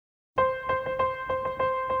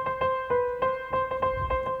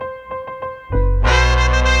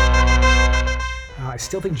I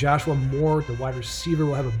still think Joshua Moore, the wide receiver,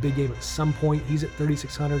 will have a big game at some point. He's at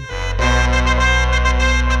 3,600.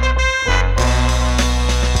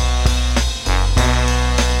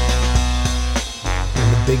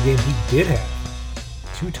 And the big game he did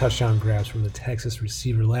have. 2 touchdown grabs from the Texas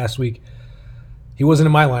receiver last week. He wasn't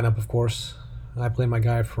in my lineup, of course. I played my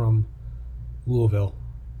guy from Louisville.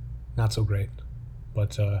 Not so great.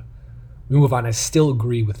 But we move on. I still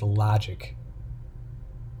agree with the logic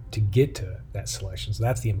to get to that selection. So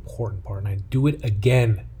that's the important part. And I do it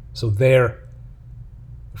again. So there.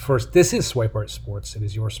 First, this is Swipe Art Sports. It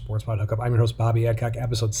is your sports pod hookup. I'm your host, Bobby Adcock,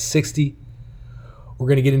 episode 60. We're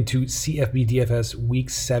going to get into CFB DFS Week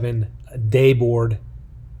 7 day board.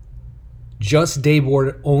 Just day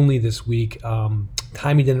board only this week.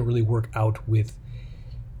 Timing didn't really work out with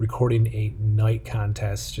recording a night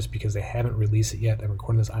contest just because they haven't released it yet. I'm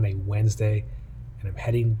recording this on a Wednesday, and I'm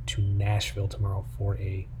heading to Nashville tomorrow for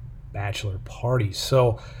a bachelor party.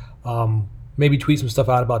 So maybe tweet some stuff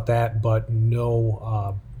out about that, but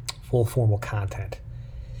no full formal content.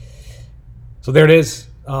 So there it is.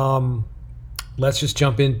 Let's just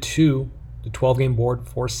jump into the 12-game board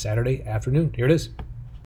for Saturday afternoon. Here it is.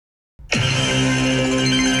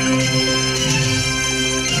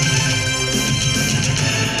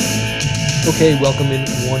 Okay, welcome in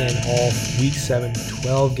one and all. Week 7,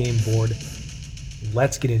 12-game board.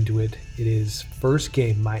 Let's get into it. It is first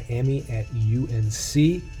game, Miami at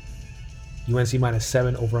UNC. UNC minus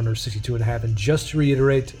 7, over under 62.5. And just to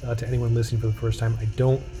reiterate to anyone listening for the first time,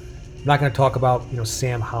 I'm not going to talk about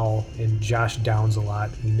Sam Howell and Josh Downs a lot.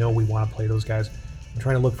 We know we want to play those guys. I'm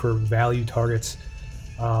trying to look for value targets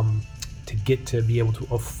to get to be able to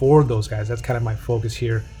afford those guys. That's kind of my focus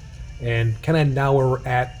here. And kind of now where we're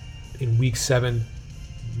at in week 7,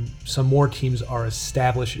 some more teams are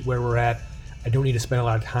established where we're at. I don't need to spend a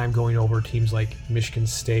lot of time going over teams like Michigan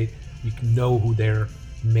State. You know who their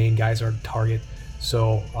main guys are to target.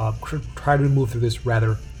 So try to move through this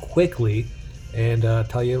rather quickly and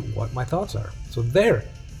tell you what my thoughts are. So there,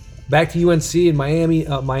 back to UNC and Miami.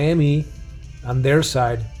 Miami, on their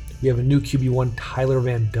side, we have a new QB1, Tyler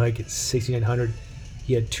Van Dyke at 6,900.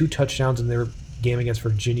 He had 2 touchdowns in their game against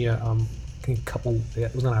Virginia. I think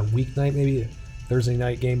it was on a weeknight, maybe a Thursday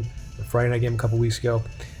night game, or Friday night game a couple weeks ago.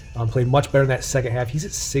 Played much better in that second half. He's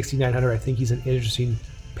at 6,900. I think he's an interesting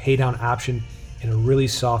pay down option in a really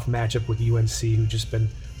soft matchup with UNC, who've just been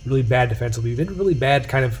really bad defensively. They've been really bad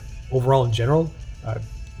kind of overall in general, but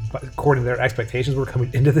according to their expectations were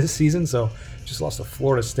coming into this season. So just lost to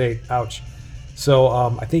Florida State. Ouch. So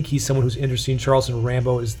I think he's someone who's interesting. Charleston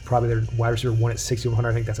Rambo is probably their wide receiver 1 at 6,100.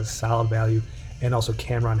 I think that's a solid value. And also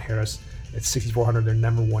Cameron Harris at 6,400, their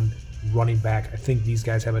number 1 running back. I think these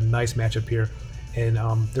guys have a nice matchup here. And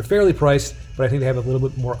they're fairly priced, but I think they have a little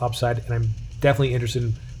bit more upside. And I'm definitely interested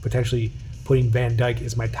in potentially putting Van Dyke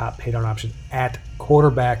as my top paydown option at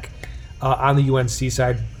quarterback. On the UNC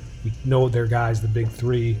side, we know their guys, the big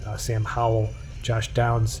 3, Sam Howell, Josh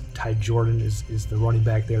Downs, Ty Jordan is the running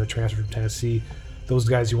back there, the transfer from Tennessee. Those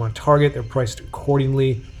guys you want to target. They're priced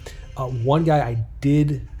accordingly. One guy I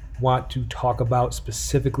did want to talk about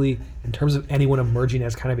specifically in terms of anyone emerging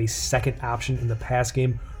as kind of a second option in the pass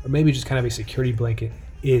game, or maybe just kind of a security blanket,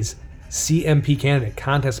 is CMP candidate,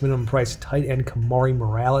 contest minimum price, tight end Kamari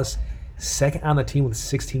Morales, second on the team with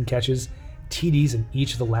 16 catches, TDs in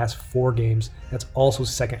each of the last 4 games. That's also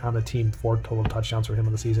second on the team, 4 total touchdowns for him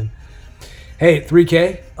on the season. Hey,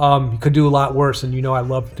 3K, you could do a lot worse, and I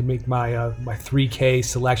love to make my my 3K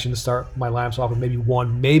selection to start my lineups off with maybe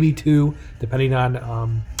 1, maybe 2, depending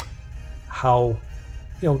on how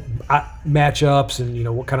matchups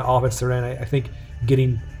and what kind of offense they're in. I think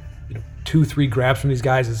getting 2-3 grabs from these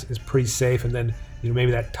guys is pretty safe, and then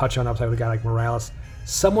maybe that touchdown upside with a guy like Morales,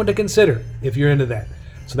 someone to consider if you're into that.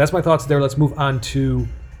 So that's my thoughts there. Let's move on to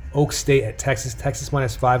Oak State at Texas. Texas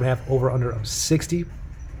minus 5.5, over under of 60.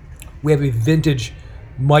 We have a vintage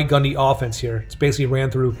Mike Gundy offense here. It's basically ran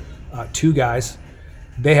through 2 guys.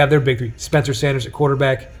 They have their big 3. Spencer Sanders at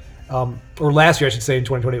quarterback. Or last year, I should say, in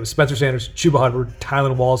 2020, it was Spencer Sanders, Chuba Hubbard,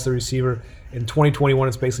 Tylan Wallace, the receiver. In 2021,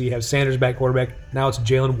 it's basically you have Sanders back quarterback. Now it's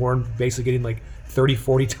Jaylen Warren basically getting like 30,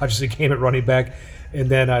 40 touches a game at running back. And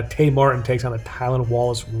then Tay Martin takes on the Tylan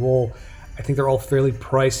Wallace role. I think they're all fairly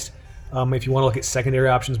priced. If you want to look at secondary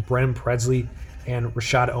options, Brennan Presley and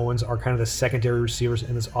Rashad Owens are kind of the secondary receivers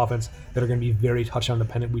in this offense that are going to be very touchdown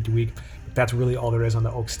dependent week to week. But that's really all there is on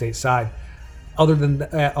the Oak State side. Other than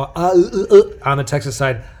that, on the Texas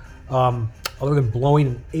side, other than blowing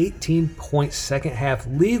an 18-point second half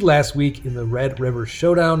lead last week in the Red River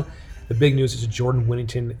Showdown, the big news is Jordan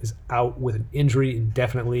Whittington is out with an injury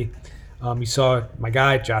indefinitely. You saw my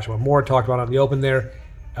guy, Joshua Moore, talked about on the open there.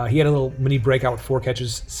 He had a little mini breakout with 4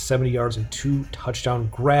 catches, 70 yards, and 2 touchdown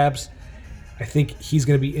grabs. I think he's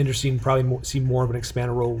going to be interesting, probably see more of an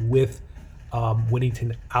expanded role with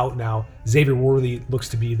Whittington out now. Xavier Worthy looks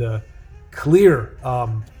to be the clear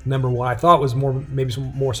number one. I thought it was maybe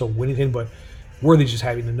more so Whittington, but Worthy's just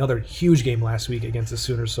having another huge game last week against the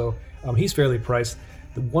Sooners, so he's fairly priced.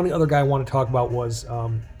 The one other guy I want to talk about was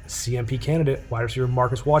CMP candidate, wide receiver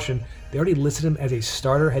Marcus Washington. They already listed him as a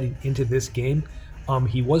starter heading into this game.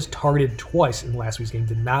 He was targeted twice in last week's game,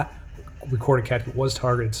 did not record a catch, but was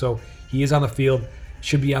targeted. So he is on the field,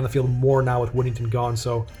 should be on the field more now with Whittington gone.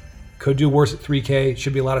 So could do worse at 3K.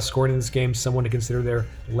 Should be a lot of scoring in this game, someone to consider there.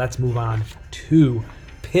 Let's move on to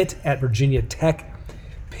Pitt at Virginia Tech.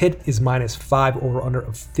 Pitt is -5, over under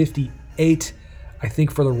of 58. I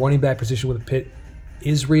think for the running back position with Pitt,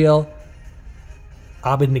 Israel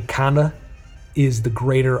Abanikanda is the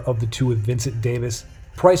greater of the two with Vincent Davis.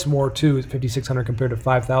 Price more too, is $5,600 compared to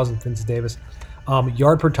 $5,000 Vincent Davis.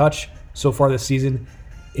 Yard per touch so far this season,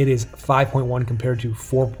 it is 5.1 compared to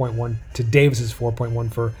 4.1 to Davis's 4.1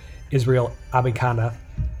 for Israel Abanikanda.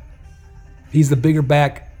 He's the bigger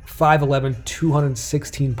back, 5'11",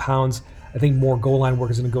 216 pounds. I think more goal line work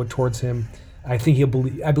is going to go towards him. I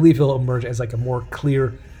believe he'll emerge as like a more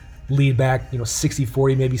clear lead back,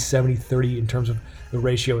 60-40, maybe 70-30 in terms of the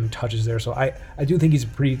ratio and touches there. So I do think he's a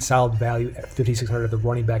pretty solid value at $5,600 at the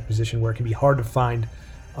running back position, where it can be hard to find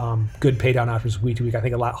good pay down options week to week. I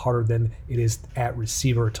think a lot harder than it is at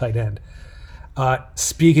receiver or tight end.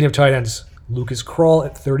 Speaking of tight ends, Lucas Krull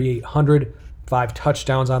at $3,800, 5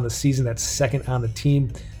 touchdowns on the season. That's second on the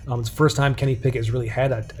team. It's the first time Kenny Pickett has really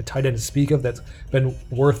had a tight end to speak of that's been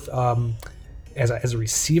worth as a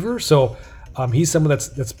receiver. So he's someone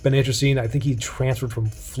that's been interesting. I think he transferred from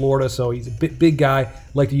Florida, so he's a big guy.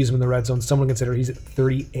 Like to use him in the red zone. Someone to consider. He's at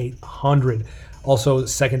 $3,800. Also,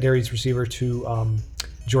 secondaries receiver to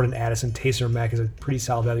Jordan Addison. Taysom Mack is a pretty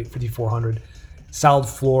solid value at $5,400. Solid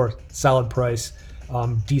floor, solid price,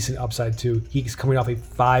 decent upside too. He's coming off a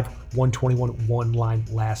 5-121-1 line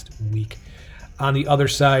last week. On the other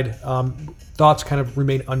side, thoughts kind of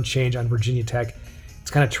remain unchanged on Virginia Tech. It's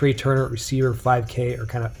kind of Trey Turner at receiver, 5K, or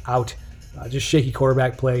kind of out. Just shaky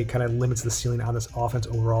quarterback play kind of limits the ceiling on this offense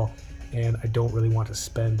overall, and I don't really want to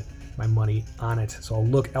spend my money on it. So I'll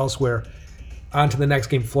look elsewhere. On to the next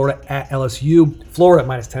game, Florida at LSU. Florida at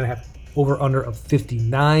 -10.5, over under of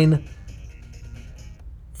 59.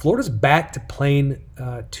 Florida's back to playing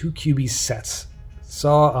 2 QB sets.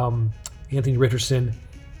 Saw Anthony Richardson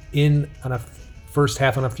in on a first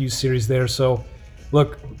half on a few series there. So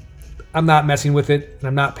look, I'm not messing with it, and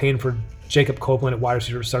I'm not paying for Jacob Copeland at wide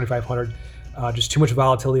receiver $7,500. Just too much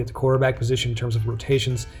volatility at the quarterback position in terms of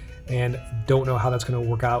rotations, and don't know how that's going to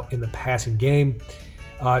work out in the passing game.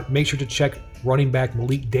 Make sure to check running back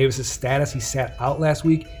Malik Davis's status. He sat out last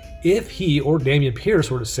week. If he or Dameon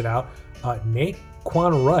Pierce were to sit out,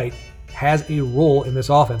 Naquan Wright has a role in this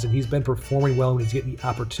offense, and he's been performing well when he's getting the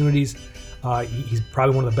opportunities. He's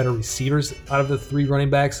probably one of the better receivers out of the 3 running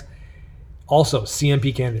backs. Also,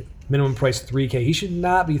 CMP candidate, minimum price $3K. He should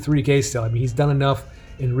not be $3K still. I mean, he's done enough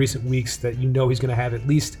in recent weeks that he's going to have at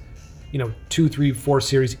least 2, 3, 4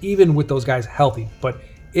 series, even with those guys healthy. But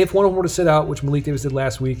if one of them were to sit out, which Malik Davis did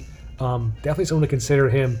last week, definitely someone to consider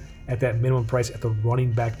him at that minimum price at the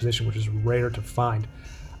running back position, which is rare to find.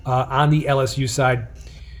 On the LSU side,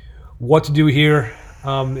 what to do here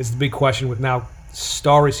is the big question with now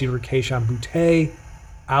star receiver Kayshon Boutte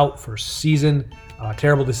out for season.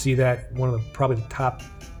 Terrible to see that. One of probably the top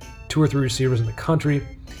 2 or 3 receivers in the country.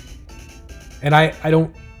 And I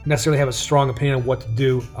don't necessarily have a strong opinion on what to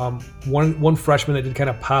do. One freshman that did kind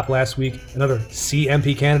of pop last week, another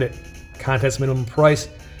CMP candidate, contest minimum price,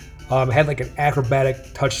 had like an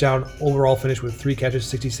acrobatic touchdown overall finish with 3 catches,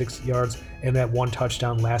 66 yards, and that 1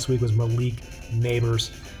 touchdown last week was Malik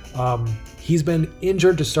Nabers. He's been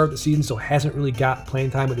injured to start the season, so hasn't really got playing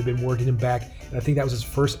time, but they've been working him back. And I think that was his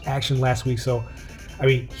first action last week. So, I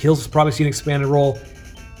mean, he'll probably see an expanded role.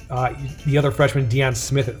 The other freshman, Deion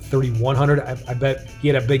Smith, at $3,100. I bet he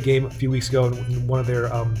had a big game a few weeks ago in one of their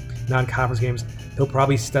non-conference games. He'll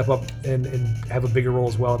probably step up and have a bigger role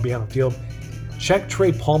as well and be on the field. Check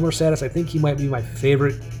Trey Palmer's status. I think he might be my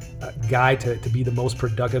favorite guy to be the most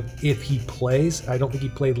productive if he plays. I don't think he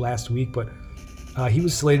played last week, but he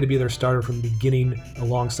was slated to be their starter from the beginning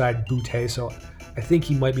alongside Boutte. So I think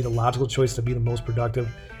he might be the logical choice to be the most productive.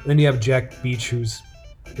 And then you have Jack Beach, who's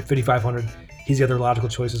at $5,500. He's the other logical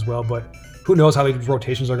choice as well, but who knows how these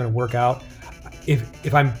rotations are going to work out.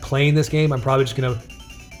 If I'm playing this game, I'm probably just going to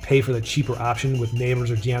pay for the cheaper option with Nabers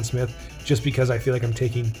or Deion Smith, just because I feel like I'm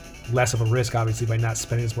taking less of a risk, obviously, by not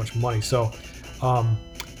spending as much money. So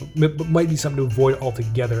might be something to avoid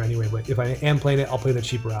altogether anyway. But if I am playing it, I'll play the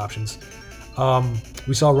cheaper options.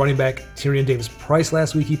 We saw running back Tyrion Davis-Price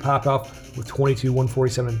last week. He popped off with 22,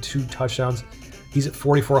 147, and 2 touchdowns. He's at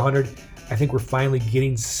 4,400. I think we're finally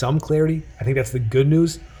getting some clarity. I think that's the good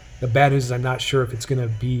news. The bad news is I'm not sure if it's going to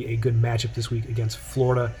be a good matchup this week against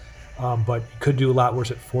Florida, but could do a lot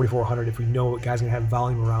worse at 4,400 if we know a guy's going to have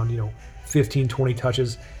volume around 15, 20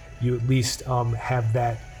 touches. You at least have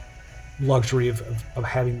that luxury of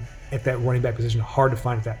having at that running back position. Hard to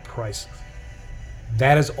find at that price.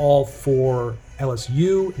 That is all for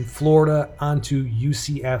LSU and Florida. On to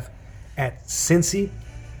UCF at Cincy.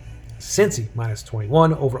 Cincy minus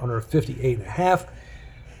 21, over under 58.5.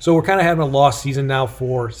 So we're kind of having a lost season now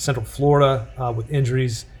for Central Florida with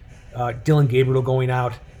injuries. Dylan Gabriel going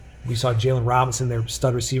out. We saw Jalen Robinson, their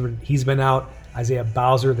stud receiver. He's been out. Isaiah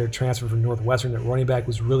Bowser, their transfer from Northwestern, their running back,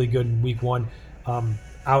 was really good in week 1,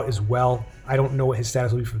 out as well. I don't know what his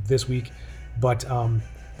status will be for this week, but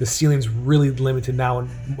the ceiling's really limited now and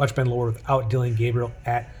much been lower without Dylan Gabriel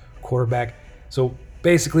at quarterback. So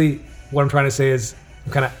basically what I'm trying to say is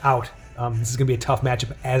I'm kind of out. This is going to be a tough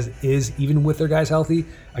matchup as is, even with their guys healthy,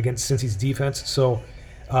 against Cincy's defense. So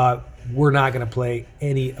we're not going to play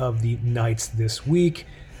any of the Knights this week.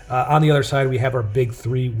 On the other side, we have our big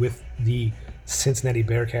 3 with the Cincinnati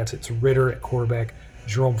Bearcats. It's Ritter at quarterback,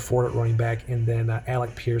 Jerome Ford at running back, and then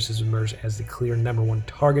Alec Pierce has emerged as the clear number 1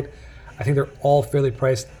 target. I think they're all fairly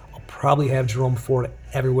priced. I'll probably have Jerome Ford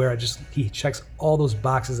everywhere. He checks all those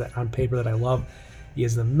boxes on paper that I love. He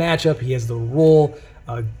has the matchup. He has the role.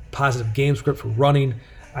 Positive game script for running.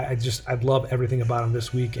 I'd love everything about him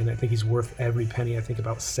this week, and I think he's worth every penny. I think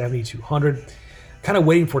about 7,200. Kind of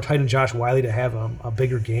waiting for tight end Josh Wiley to have a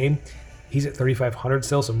bigger game. He's at 3,500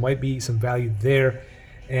 still, so might be some value there.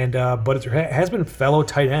 And but it has been fellow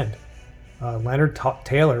tight end Leonard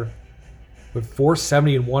Taylor with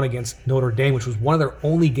 470-1 against Notre Dame, which was one of their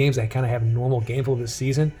only games that kind of have normal game flow this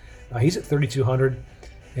season. He's at 3,200,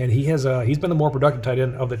 and he's been the more productive tight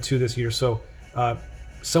end of the 2 this year. So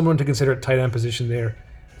someone to consider at tight end position there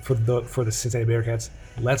for the Cincinnati Bearcats.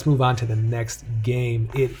 Let's move on to the next game.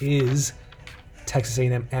 It is Texas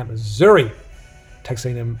A&M at Missouri.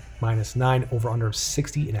 Texas A&M minus 9, over under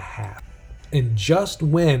 60.5. And just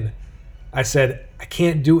when I said I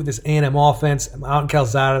can't do it with this A&M offense, I'm out in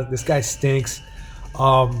Calzada. This guy stinks.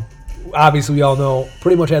 Obviously, we all know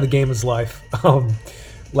pretty much had the game of his life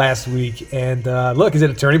last week. And look, is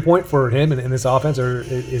it a turning point for him in this offense, or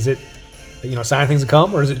is it a sign of things to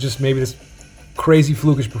come, or is it just maybe this crazy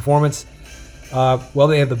flukish performance? Well,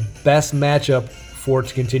 they have the best matchup for it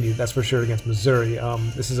to continue, that's for sure, against Missouri.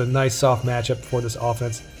 This is a nice soft matchup for this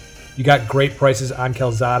offense. You got great prices on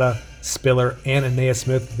Calzada, Spiller, and Aeneas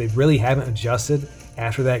Smith. They really haven't adjusted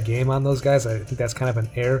after that game on those guys. I think that's kind of an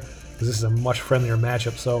error because this is a much friendlier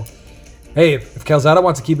matchup. So, hey, if Calzada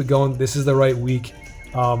wants to keep it going, this is the right week.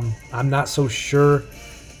 I'm not so sure.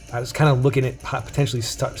 I was kind of looking at potentially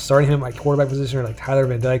starting him at my quarterback position or like Tyler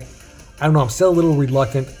Van Dyke. I don't know. I'm still a little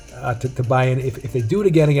reluctant to buy in. If they do it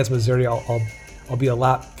again against Missouri, I'll feel a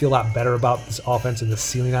lot better about this offense and the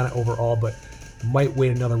ceiling on it overall. But might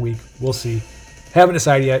wait another week. We'll see. Haven't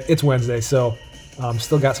decided yet. It's Wednesday, so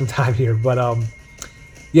still got some time here. But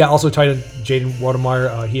yeah, also tight end Jaden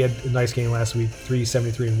Watermeyer. He had a nice game last week,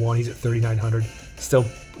 373-1. He's at 3,900. Still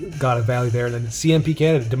got a value there. And then CMP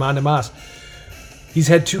candidate Damon DeMoss. He's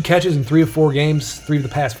had 2 catches in 3 of the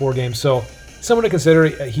past 4 games. So someone to consider.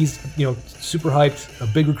 He's super hyped, a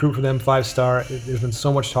big recruit for them, 5-star. There's been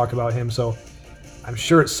so much talk about him. So I'm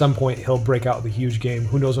sure at some point he'll break out with a huge game.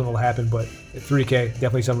 Who knows when it'll happen, but at 3K,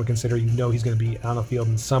 definitely someone to consider. He's going to be on the field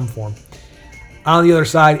in some form. On the other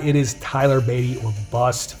side, it is Tyler Beatty or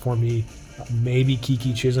bust for me. Maybe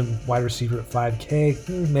Kiki Chisholm, wide receiver at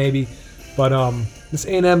 5K, maybe. But this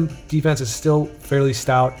A&M defense is still fairly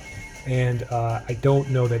stout, and I don't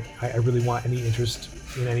know that I really want any interest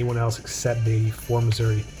in anyone else except Beatty for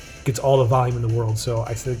Missouri. Gets all the volume in the world, so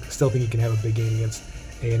I still think he can have a big game against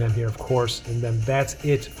A&M here, of course. And then that's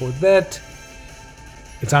it for that.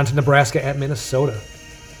 It's on to Nebraska at Minnesota,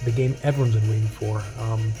 the game everyone's been waiting for.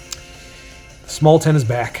 Small 10 is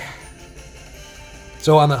back.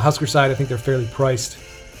 So on the Husker side, I think they're fairly priced.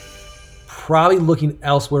 Probably looking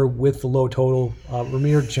elsewhere with the low total.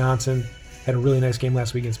 Ramir Johnson had a really nice game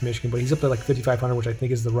last week against Michigan, but he's up at like 5,500, which I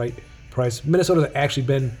think is the right price. Minnesota's actually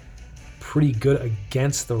been pretty good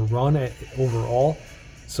against the run overall.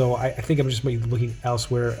 So I think I'm just maybe looking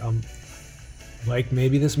elsewhere, like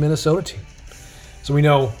maybe this Minnesota team. So we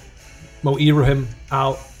know Mo Ibrahim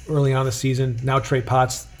out early on the season. Now Trey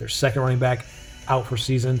Potts, their second running back, out for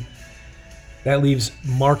season. That leaves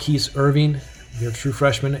Marquise Irving, Their true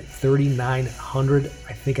freshman at 3,900.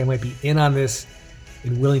 I think I might be in on this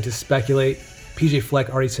and willing to speculate. PJ Fleck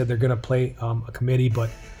already said they're going to play a committee, but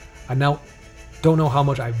I now don't know how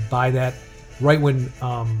much I buy that. Right when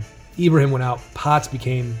Ibrahim went out, Potts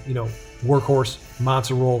became, workhorse,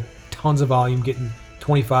 monster role, tons of volume, getting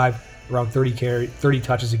 25, around 30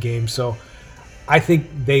 touches a game. So I think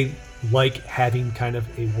they like having kind of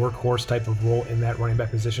a workhorse type of role in that running back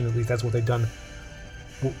position. At least that's what they've done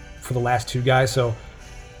for the last two guys. So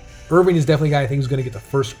Irving is definitely a guy I think is going to get the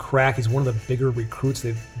first crack. He's one of the bigger recruits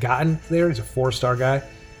they've gotten there. He's a 4-star guy.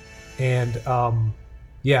 And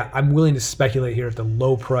I'm willing to speculate here at the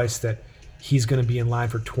low price that he's going to be in line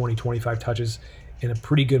for 20, 25 touches in a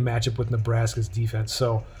pretty good matchup with Nebraska's defense.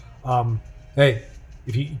 So, hey,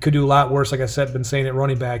 if you could do a lot worse, like I said, been saying at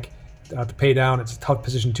running back, to pay down. It's a tough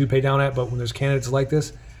position to pay down at, but when there's candidates like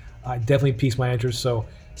this, I definitely piques my interest. So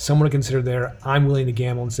someone to consider there. I'm willing to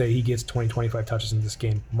gamble and say he gets 20, 25 touches in this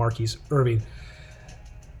game. Marquise Irving.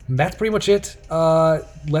 And that's pretty much it.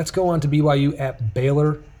 Let's go on to BYU at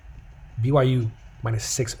Baylor. BYU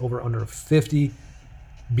 -6 over under 50.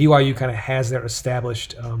 BYU kind of has their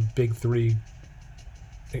established big three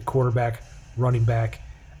at quarterback, running back,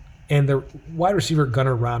 and their wide receiver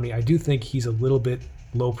Gunnar Romney. I do think he's a little bit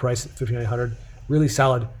low price at 5,900. Really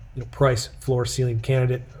solid price, floor, ceiling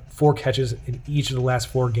candidate. 4 catches in each of the last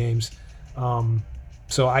 4 games.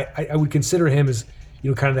 So I would consider him as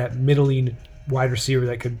kind of that middling wide receiver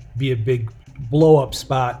that could be a big blow-up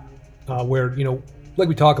spot where, like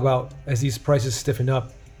we talk about, as these prices stiffen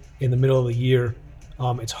up in the middle of the year,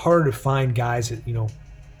 it's harder to find guys at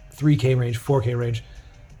 3K range, 4K range.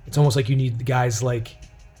 It's almost like you need the guys like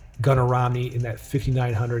Gunnar Romney in that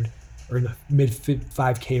 5,900 or in the mid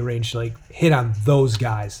 5K range to hit on those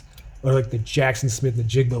guys, or like the Jackson Smith and the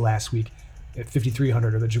Jigba last week at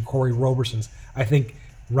 5,300, or the Jacory Robersons. I think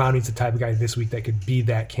Romney's the type of guy this week that could be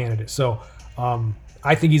that candidate. So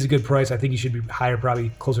I think he's a good price. I think he should be higher, probably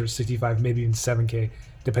closer to 65, maybe even 7K,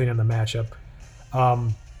 depending on the matchup.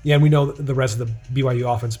 And we know the rest of the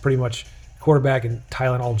BYU offense, pretty much quarterback and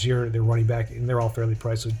Tylen Algier, they're running back, and they're all fairly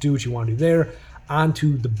priced. So do what you want to do there. On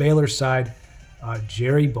to the Baylor side,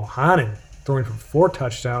 Jerry Bohannon throwing for 4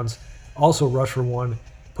 touchdowns, also rushed for 1,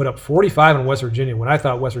 put up 45 on West Virginia. When I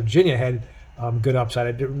thought West Virginia had good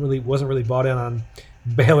upside, I wasn't really bought in on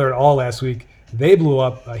Baylor at all last week. They blew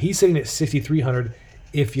up. He's sitting at 6,300.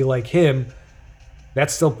 If you like him,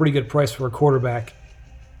 that's still a pretty good price for a quarterback.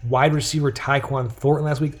 Wide receiver Tyquan Thornton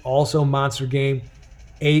last week, also monster game,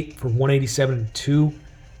 8 for 187 and 2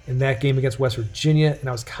 in that game against West Virginia. And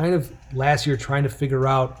I was kind of last year trying to figure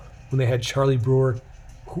out when they had Charlie Brewer,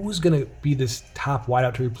 who's going to be this top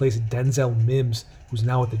wideout to replace Denzel Mims, who's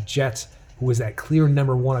now with the Jets, who was that clear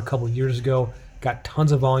number 1 a couple of years ago, got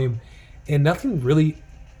tons of volume, and nothing really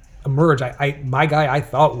emerged. My guy I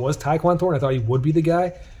thought was Tyquan Thornton. I thought he would be the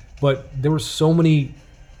guy, but there was so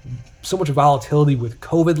much volatility with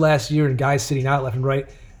COVID last year and guys sitting out left and right.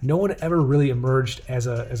 No one ever really emerged as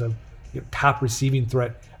a top receiving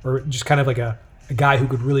threat, or just kind of like a guy who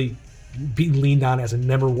could really be leaned on as a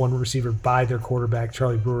number 1 receiver by their quarterback,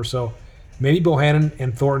 Charlie Brewer. So maybe Bohannon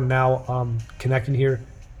and Thornton now connecting here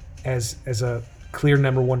as a clear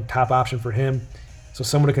number 1 top option for him. So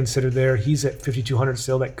someone to consider there. He's at 5,200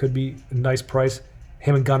 still. That could be a nice price.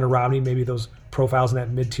 Him and Gunnar Romney, maybe those profiles in that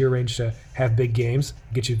mid-tier range to have big games,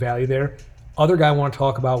 get you value there. Other guy I want to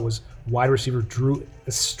talk about was wide receiver Drew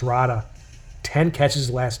Estrada. 10 catches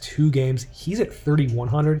the last 2 games. He's at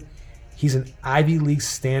 3,100. He's an Ivy League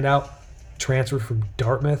standout, transferred from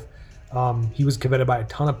Dartmouth. He was committed by a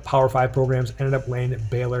ton of Power 5 programs, ended up landing at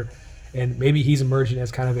Baylor, and maybe he's emerging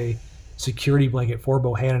as kind of a security blanket for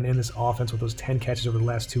Bohannon in this offense with those 10 catches over the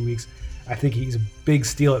last 2 weeks. I think he's a big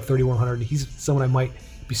steal at 3,100. He's someone I might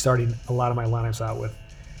be starting a lot of my lineups out with.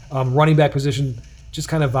 Running back position, just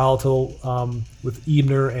kind of volatile with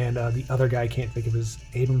Ebner and the other guy I can't think of his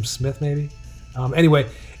Abram Smith maybe. Anyway,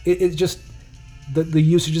 it just the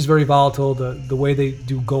usage is very volatile. The way they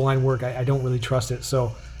do goal line work, I don't really trust it.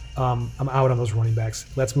 So I'm out on those running backs.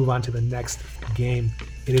 Let's move on to the next game.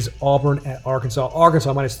 It is Auburn at Arkansas.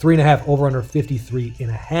 Arkansas -3.5 over under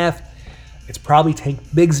 53.5. It's probably Tank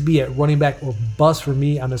Bigsby at running back or bust for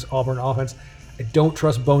me on this Auburn offense. I don't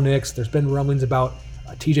trust Bo Nix. There's been rumblings about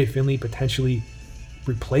TJ Finley potentially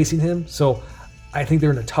replacing him. So I think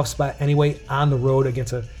they're in a tough spot anyway on the road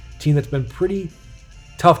against a team that's been pretty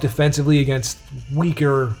tough defensively against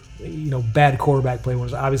weaker, bad quarterback play. It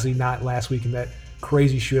was obviously not last week in that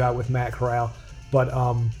crazy shootout with Matt Corral. But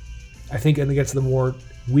I think against the more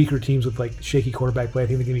weaker teams with shaky quarterback play, I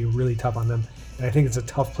think they're going to be really tough on them. And I think it's a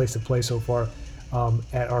tough place to play so far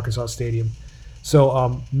at Arkansas Stadium.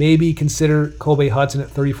 So maybe consider Kobe Hudson at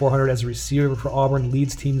 3,400 as a receiver for Auburn.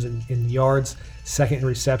 Leads teams in yards, second in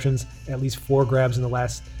receptions, at least 4 grabs in the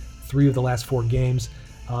last 3 of the last 4 games.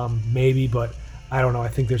 Maybe, but I don't know. I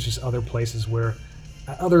think there's just other places where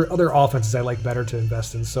other offenses I like better to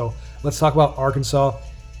invest in. So let's talk about Arkansas.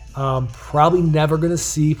 Probably never going to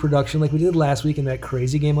see production like we did last week in that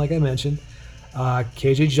crazy game, like I mentioned.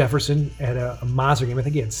 KJ Jefferson had a monster game. I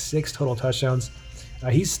think he had 6 total touchdowns.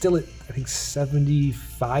 He's still at, I think,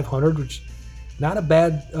 7,500, which not a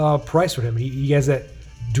bad price for him. He has that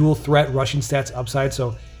dual threat rushing stats upside,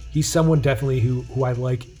 so he's someone definitely who I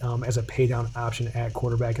like as a pay down option at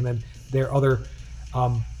quarterback. And then their other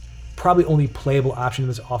probably only playable option in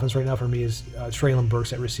this offense right now for me is Treylon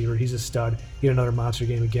Burks at receiver. He's a stud. He had another monster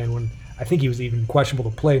game again when I think he was even questionable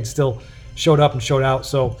to play and still showed up and showed out.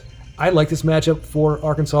 So I like this matchup for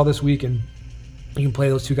Arkansas this week, and you can play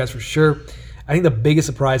those 2 guys for sure. I think the biggest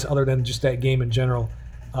surprise, other than just that game in general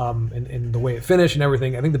and the way it finished and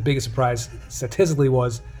everything, I think the biggest surprise statistically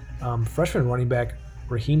was freshman running back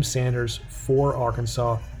Raheem Sanders for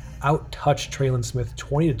Arkansas out-touched Treylon Smith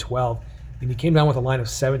 20-12, and he came down with a line of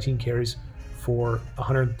 17 carries for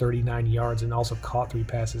 139 yards and also caught 3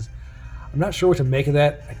 passes. I'm not sure what to make of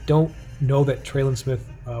that. I don't know that Treylon Smith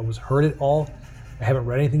was hurt at all. I haven't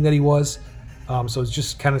read anything that he was, so it's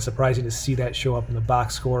just kind of surprising to see that show up in the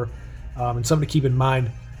box score. And something to keep in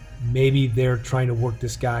mind, maybe they're trying to work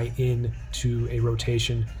this guy into a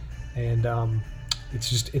rotation, and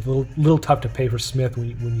it's a little tough to pay for Smith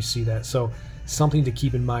when you see that. So something to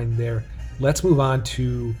keep in mind there. Let's move on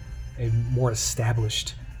to a more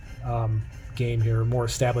established game here, a more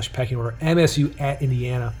established pecking order. MSU at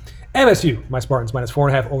Indiana. MSU, my Spartans, minus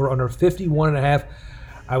 4.5, over under 51.5.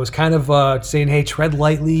 I was kind of saying, hey, tread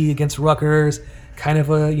lightly against Rutgers, kind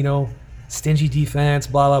of a, stingy defense,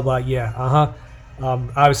 blah, blah, blah. Yeah,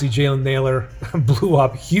 obviously, Jalen Nailor blew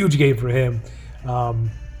up. Huge game for him.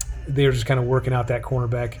 They were just kind of working out that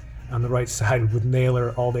cornerback on the right side with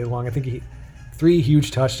Nailor all day long. I think 3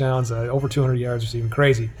 huge touchdowns, over 200 yards receiving,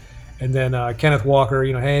 crazy. And then Kenneth Walker,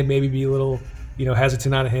 hey, maybe be a little,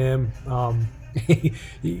 hesitant on him. He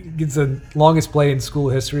gets the longest play in school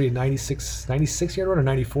history, 96 yard run or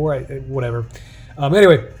 94, whatever.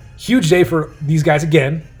 Anyway, huge day for these guys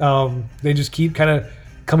again. They just keep kind of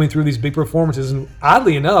coming through these big performances, and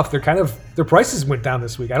oddly enough, their prices went down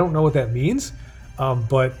this week. I don't know what that means,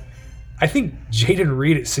 but I think Jaden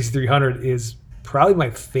Reed at 6,300 is probably my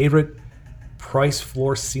favorite price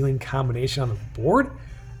floor ceiling combination on the board.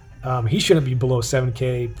 He shouldn't be below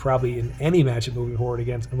 7K probably in any matchup moving forward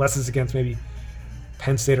unless it's against maybe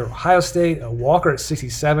Penn State or Ohio State. Walker at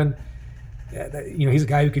 67. He's a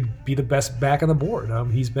guy who could be the best back on the board.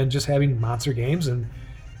 He's been just having monster games, and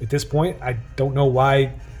at this point, I don't know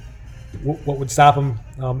why. What would stop him?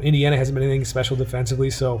 Indiana hasn't been anything special defensively,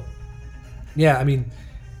 so yeah, I mean,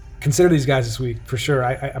 consider these guys this week for sure.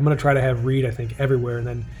 I'm going to try to have Reed, I think, everywhere, and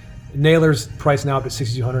then Nailor's price now up at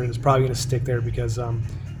 6,200, and is probably going to stick there because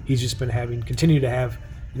he's just been continue to have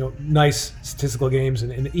nice statistical games,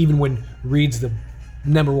 and even when Reed's the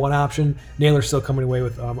number 1 option, Nailor's still coming away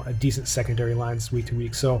with a decent secondary lines week to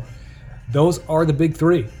week. So those are the big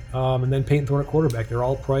 3, and then Peyton Thorne at quarterback. They're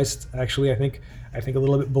all priced actually, I think a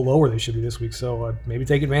little bit below where they should be this week. So maybe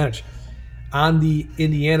take advantage. On the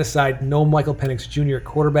Indiana side, no Michael Penix Jr. at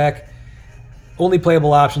quarterback. Only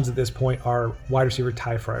playable options at this point are wide receiver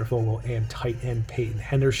Ty Freiervogel and tight end Peyton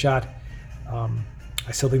Hendershot.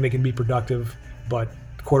 I still think they can be productive, but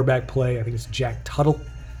quarterback play, I think it's Jack Tuttle.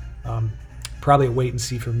 Probably a wait and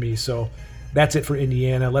see for me. So that's it for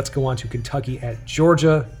Indiana. Let's go on to Kentucky at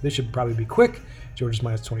Georgia. This should probably be quick. Georgia's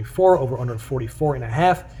minus 24, over under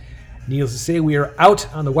 44.5. Needless to say, we are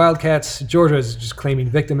out on the Wildcats. Georgia is just claiming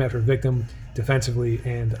victim after victim defensively,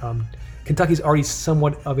 and Kentucky's already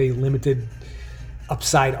somewhat of a limited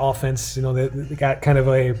upside offense. They got kind of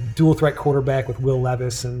a dual threat quarterback with Will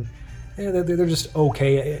Levis, and they're just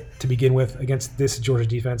okay to begin with against this Georgia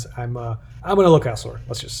defense. I'm going to look elsewhere,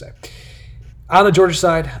 let's just say. On the Georgia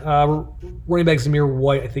side, running back Zamir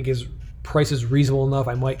White, I think his price is reasonable enough.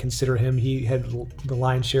 I might consider him. He had the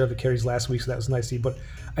lion's share of the carries last week, so that was nice to see. But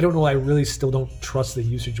I don't know. I really still don't trust the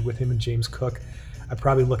usage with him and James Cook. I'd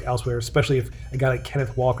probably look elsewhere, especially if a guy like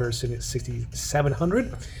Kenneth Walker is sitting at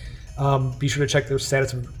 6,700. Be sure to check the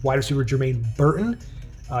status of wide receiver Jermaine Burton.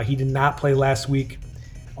 He did not play last week.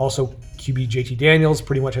 Also, QB JT Daniels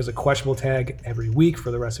pretty much has a questionable tag every week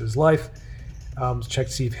for the rest of his life. Check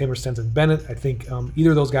to see if him or Stenson Bennett. I think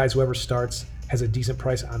either of those guys, whoever starts, has a decent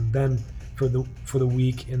price on them for the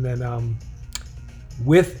week. And then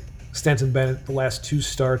with Stenson Bennett, the last 2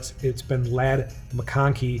 starts, it's been Ladd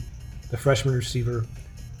McConkey, the freshman receiver,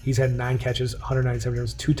 He's had 9 catches, 197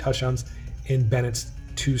 yards, 2 touchdowns in Bennett's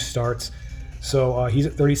 2 starts. So he's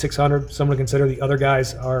at 3,600. Someone to consider. The other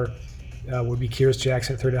guys would be Kearis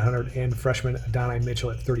Jackson at 3,900 and freshman Adonai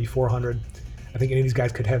Mitchell at 3,400. I think any of these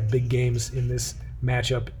guys could have big games in this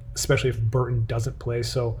matchup, especially if Burton doesn't play.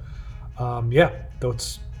 So,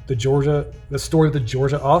 that's the story of the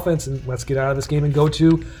Georgia offense. And let's get out of this game and go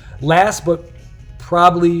to last, but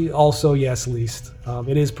probably also least.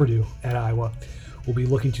 It is Purdue at Iowa. We'll be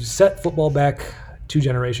looking to set football back 2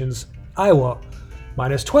 generations. Iowa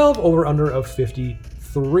minus 12, over under of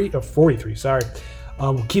 43. Sorry.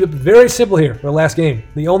 We'll keep it very simple here for the last game.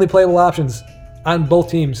 The only playable options on both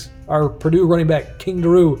teams are Purdue running back King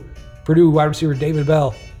Doerue, Purdue wide receiver David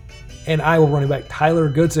Bell, and Iowa running back Tyler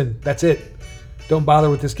Goodson. That's it. Don't bother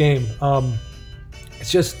with this game.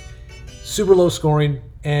 It's just super low scoring,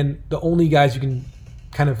 and the only guys you can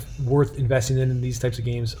kind of worth investing in these types of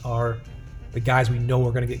games are the guys we know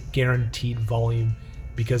are going to get guaranteed volume,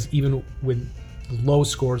 because even with low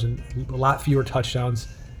scores and a lot fewer touchdowns,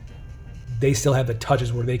 they still have the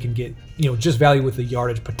touches where they can get, just value with the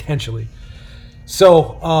yardage potentially.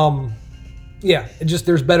 So,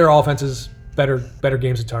 there's better offenses, better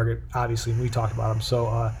games to target, obviously, we talked about them.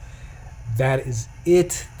 So that is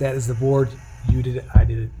it. That is the board. You did it, I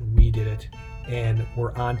did it, we did it. And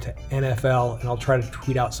we're on to NFL, and I'll try to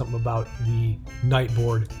tweet out something about the night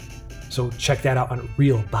board. So check that out on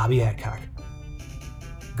Real Bobby Adcock.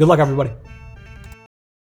 Good luck, everybody.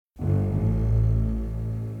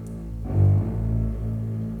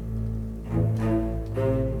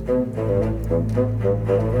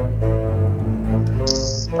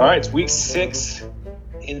 All right, it's week 6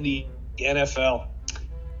 in the NFL.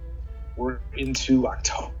 We're into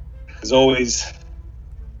October. As always,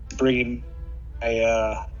 bringing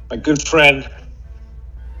my good friend,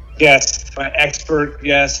 guest, my expert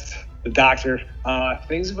guest, the doctor.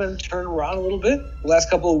 Things have been turned around a little bit the last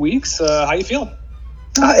couple of weeks. How you feeling?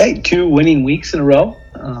 Hey, 2 winning weeks in a row.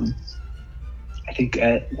 I think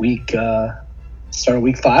at start of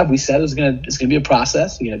week 5, we said it's gonna be a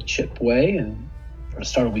process. We got to chip away, and or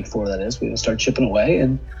start of week 4, that is. We're gonna start chipping away,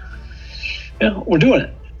 and we're doing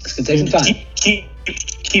it. It's gonna take some time. Keep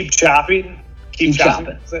chopping. Keep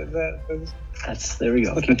chopping. There we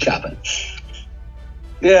go. Keep chopping.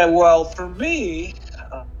 Yeah. Well, for me,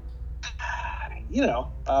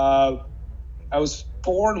 I was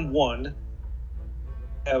 4-1.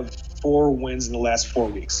 Have 4 wins in the last 4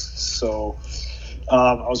 weeks. So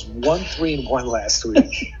I was 1-3-1 last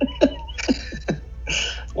week.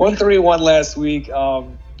 1-3-1 last week.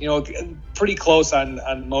 Pretty close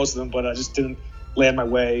on most of them, but I just didn't land my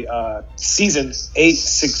way. Season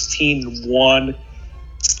 8-16-1.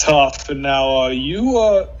 It's tough. And now you,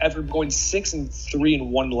 after going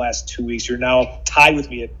 6-3-1 the last 2 weeks, you're now tied with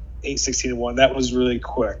me at 8-16-1. That was really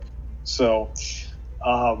quick. So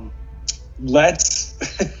let's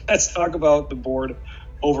talk about the board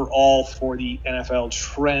overall for the NFL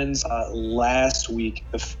trends. Last week,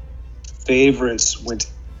 the favorites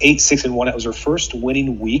went 8-6-1. That was their first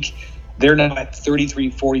winning week. They're now at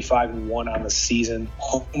 33-45-1 on the season.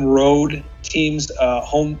 Home teams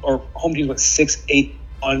went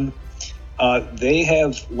 6-8-1. They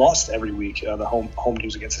have lost every week. The home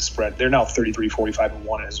teams against the spread. They're now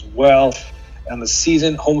 33-45-1 as well on the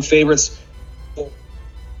season. Home favorites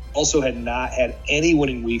also had not had any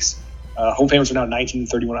winning weeks. Home favorites are now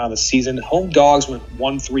 19-31 on the season. Home dogs went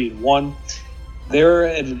 1-3-1. They're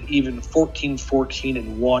at an even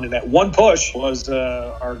 14-14-1, and that one push was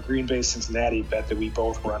our Green Bay Cincinnati bet that we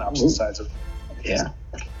both were on opposite sides of. Yeah.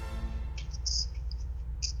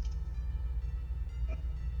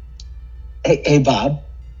 Hey, Bob.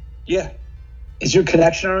 Yeah. Is your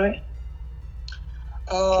connection all right?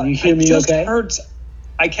 Can you hear me okay?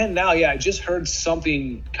 I can now, yeah. I just heard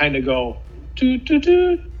something kind of go, toot, toot,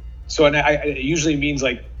 toot. So it usually means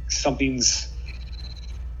like something's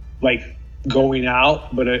like going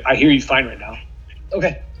out, but I hear you fine right now.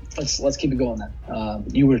 Okay, let's keep it going then.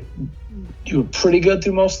 You were pretty good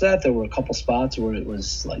through most of that. There were a couple spots where it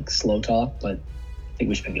was like slow talk, but I think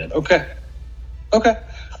we should be good. Okay.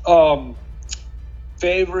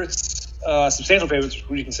 Favorites, substantial favorites,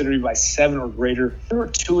 would you consider by 7 or greater? They were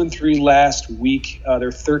 2-3 last week. They're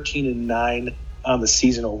 13-9 on the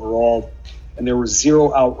season overall, and there were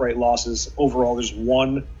 0 outright losses overall. There's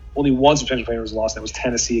only one substantial favorite was lost. That was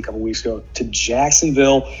Tennessee a couple weeks ago to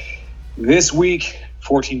Jacksonville. This week,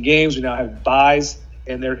 14 games. We now have byes,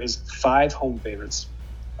 and there is 5 home favorites.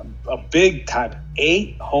 A big time,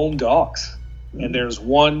 8 home dogs, and there's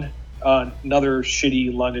another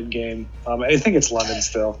shitty London game. I think it's London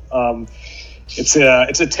still. It's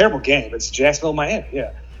a terrible game. It's Jacksonville, Miami.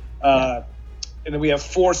 Yeah. And then we have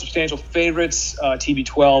 4 substantial favorites.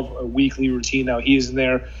 TB12, a weekly routine. Now he is in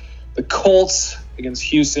there. The Colts against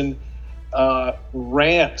Houston.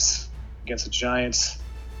 Rams against the Giants.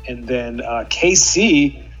 And then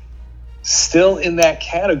KC still in that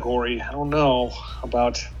category. I don't know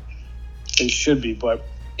about they should be, but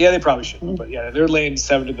yeah, they probably should. But yeah, they're laying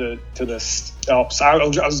 7 to the. Oh, sorry, I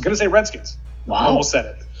was going to say Redskins. Wow. Almost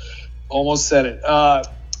said it.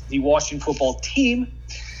 The Washington football team.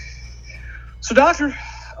 So, Doctor,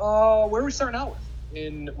 where are we starting out with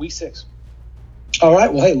in week 6? All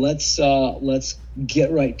right. Well, hey, let's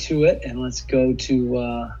get right to it, and let's go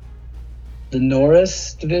to the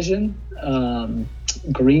Norris division.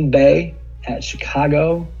 Green Bay at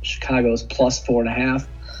Chicago. Chicago's plus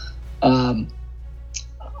 4.5.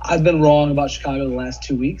 I've been wrong about Chicago the last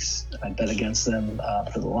 2 weeks. I bet against them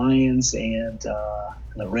for the Lions and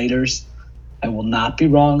the Raiders. I will not be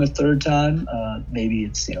wrong a third time. Maybe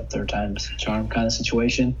it's third time's charm kind of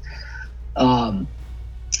situation.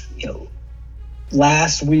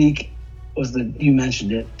 Last week was you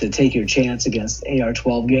mentioned it, the take your chance against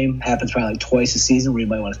AR-12 game. Happens probably like twice a season where you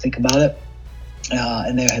might want to think about it.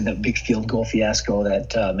 And they had that big field goal fiasco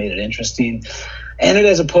that made it interesting. And it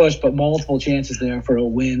is a push, but multiple chances there for a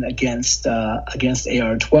win against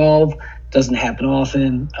AR-12. Doesn't happen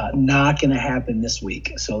often. Not going to happen this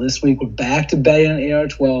week. So this week we're back to Bay on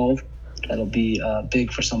AR-12. That'll be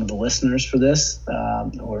big for some of the listeners for this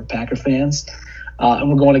who are Packer fans. And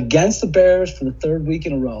we're going against the Bears for the 3rd week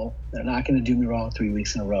in a row. They're not going to do me wrong 3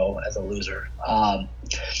 weeks in a row as a loser.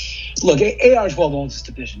 Look, AR-12 owns this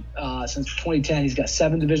division. Since 2010, he's got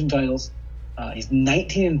 7 division titles. He's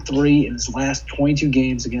 19-3 in his last 22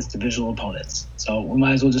 games against divisional opponents. So we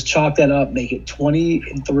might as well just chalk that up, make it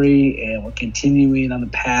 20-3, and we're continuing on the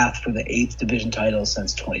path for the 8th division title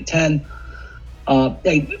since 2010.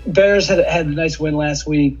 Bears had a nice win last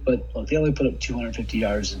week, but look, they only put up 250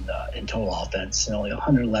 yards in total offense and only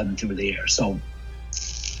 111 through the air. So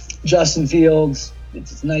Justin Fields,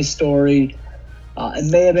 it's a nice story.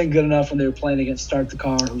 It may have been good enough when they were playing against Start the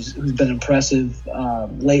Car, who's been impressive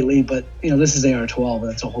lately, but this is AR-12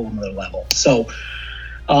 and it's a whole other level. So,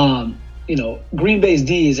 Green Bay's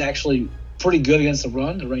D is actually pretty good against the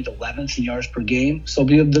run. They're ranked 11th in yards per game, so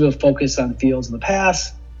be able to focus on Fields in the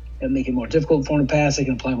pass and make it more difficult for him to pass. They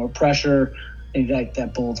can apply more pressure. I think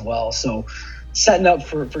that bodes well. So, setting up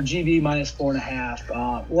for GV minus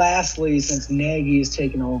 4.5. Lastly, since Nagy has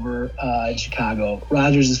taken over in Chicago,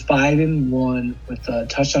 Rodgers is 5-1 with a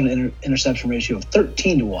touchdown to interception ratio of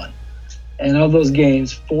 13-1. And of those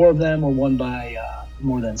games, 4 of them were won by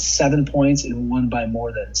more than 7 points and won by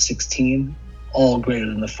more than 16, all greater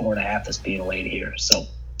than the 4.5 that's being laid here. So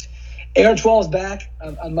AR-12 is back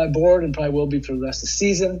on my board and probably will be for the rest of the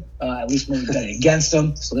season. At least when we're betting against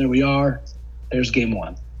them. So there we are. There's game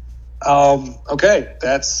 1. Okay,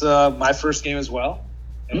 that's my first game as well,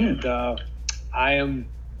 and I am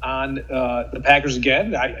on the Packers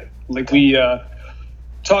again. We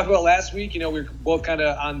talked about last week. We were both kind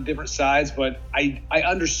of on different sides, but I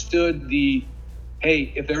understood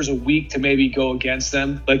if there's a week to maybe go against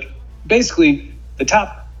them, like basically the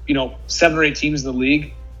top 7 or 8 teams in the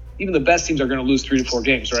league, even the best teams are going to lose 3 to 4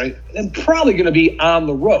 games, right? And probably going to be on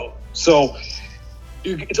the road, so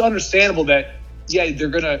it's understandable that. Yeah, you're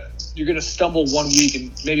gonna stumble 1 week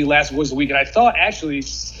and maybe last was the week. And I thought actually,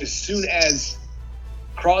 as soon as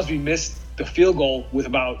Crosby missed the field goal with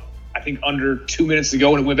about under 2 minutes to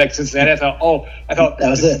go and it went back to Cincinnati, I thought that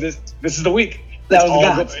was this is the week. That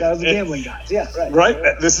was the gambling guys. Yeah, right.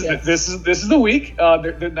 Right. This is the week.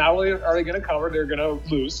 They're not only are they going to cover, they're going to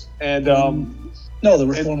lose. And no, there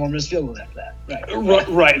were 4 more missed field goals after that.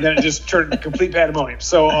 Right. And then it just turned complete pandemonium.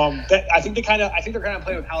 So I think they're kind of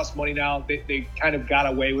playing with house money now. They kind of got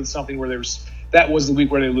away with something where that was the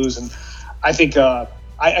week where they lose. And I think I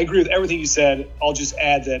agree with everything you said. I'll just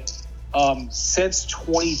add that since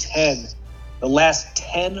 2010, the last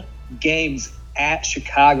 10 games at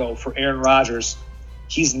Chicago for Aaron Rodgers,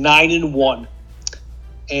 he's 9-1,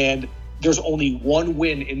 and there's only 1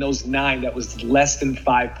 win in those 9 that was less than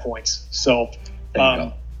 5 points. So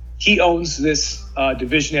he owns this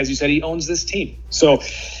division, as you said. He owns this team. So,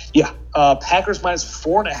 yeah, Packers minus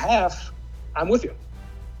 4.5. I'm with you.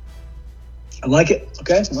 I like it.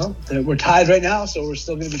 Okay, well, we're tied right now, so we're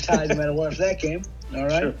still going to be tied no matter what for that game. All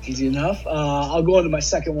right, sure. Easy enough. I'll go into my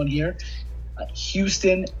second one here.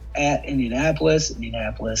 Houston at Indianapolis.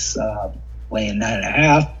 Indianapolis laying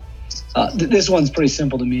 9.5. This one's pretty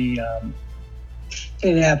simple to me.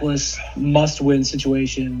 Indianapolis must-win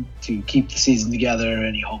situation to keep the season together,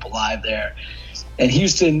 any hope alive there. And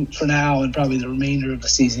Houston, for now and probably the remainder of the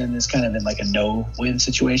season, is kind of in like a no-win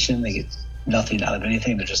situation. They get nothing out of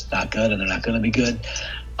anything. They're just not good, and they're not going to be good.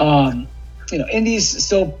 Indy's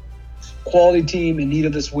still quality team in need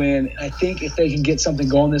of this win. And I think if they can get something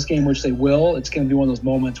going this game, which they will, it's going to be one of those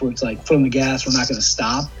moments where it's like, foot on the gas, we're not going to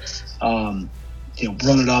stop. Run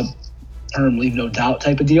it up, Herm, leave no doubt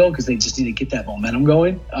type of deal, because they just need to get that momentum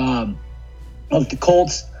going. The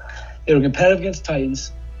Colts, they were competitive against the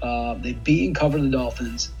Titans. They beat and covered the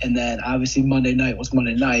Dolphins. And then obviously Monday night was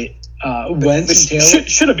Monday night. Wentz and Taylor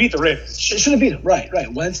should have beat the Ravens. Should have beat them. Right.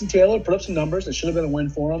 Wentz and Taylor put up some numbers. It should have been a win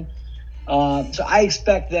for them. So I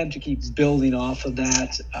expect them to keep building off of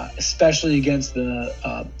that, especially against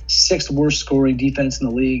the sixth worst scoring defense in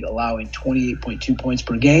the league, allowing 28.2 points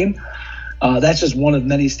per game. That's just one of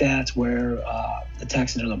many stats where the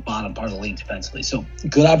Texans are the bottom part of the league defensively. So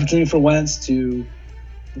good opportunity for Wentz to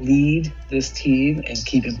lead this team and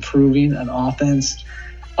keep improving on offense.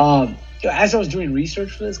 As I was doing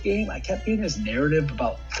research for this game, I kept getting this narrative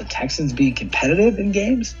about the Texans being competitive in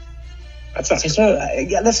games. That's just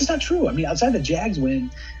not true. I mean, outside the Jags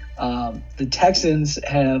win, the Texans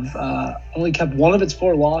have only kept one of its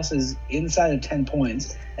 4 losses inside of 10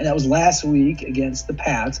 points, and that was last week against the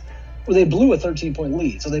Pats, where they blew a 13-point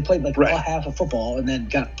lead. So they played a half of football and then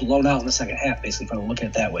got blown out in the second half, basically, if I'm looking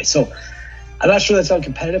at it that way. So I'm not sure that's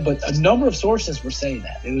uncompetitive, but a number of sources were saying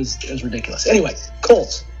that. It was ridiculous. Anyway,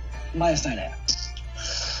 Colts,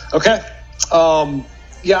 -9.5. Okay.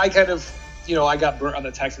 I kind of, I got burnt on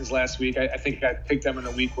the Texans last week. I think I picked them in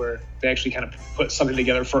a week where they actually kind of put something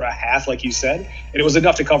together for a half, like you said, and it was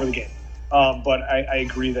enough to cover the game. But I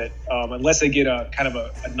agree that unless they get a kind of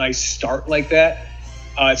a nice start like that,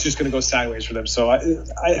 it's just going to go sideways for them. So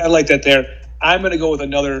I like that there. I'm going to go with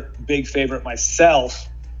another big favorite myself.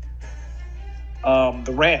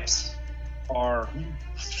 The Rams are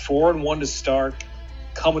 4-1 to start,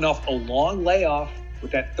 coming off a long layoff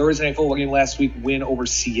with that Thursday Night Football game last week win over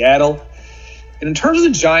Seattle. And in terms of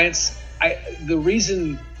the Giants, the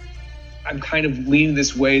reason I'm kind of leaning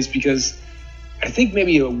this way is because I think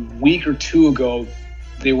maybe a week or two ago,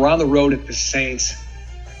 they were on the road at the Saints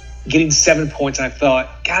getting 7 points. And I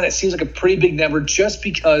thought, God, it seems like a pretty big number, just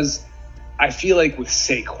because I feel like with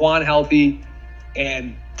Saquon healthy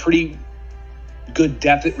and pretty good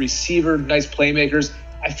depth at receiver, nice playmakers,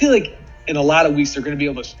 I feel like in a lot of weeks they're going to be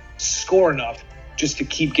able to score enough just to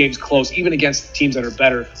keep games close, even against teams that are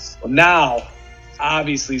better. Well, now,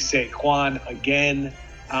 obviously, Saquon again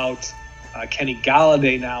out. Kenny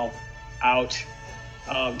Galladay now out.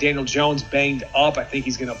 Daniel Jones banged up. I think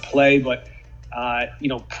he's going to play, but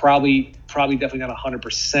probably definitely not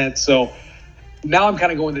 100%. So now I'm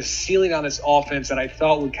kind of going the ceiling on this offense that I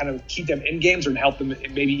thought would kind of keep them in games or help them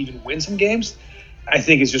maybe even win some games. I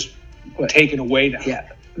think is just taken away now. Yeah,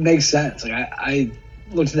 makes sense. Like I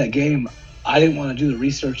looked at that game. I didn't want to do the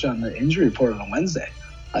research on the injury report on Wednesday.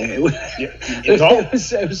 It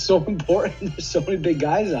was so important. There's so many big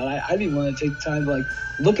guys out. I didn't want to take the time to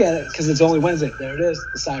look at it because it's only Wednesday. There it is,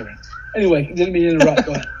 the siren. Anyway, didn't mean to interrupt.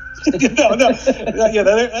 Go ahead. No. Yeah,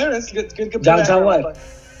 there it is. Good. Downtown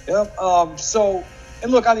life. Yep. So,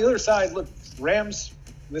 and look on the other side. Look, Rams.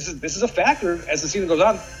 This is a factor as the season goes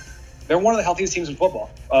on. They're one of the healthiest teams in football.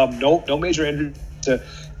 No major injury to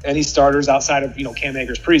any starters outside of Cam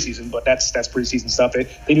Akers preseason, but that's preseason stuff.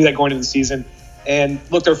 They knew that going into the season. And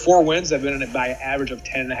look, their 4 wins have been in it by an average of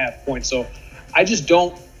 10.5 points. So I just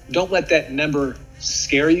don't let that number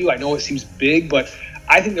scare you. I know it seems big, but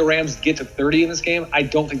I think the Rams get to 30 in this game. I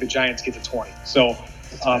don't think the Giants get to 20. So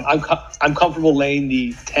I'm comfortable laying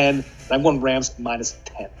the 10. I'm going Rams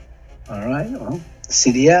 -10. All right. Well,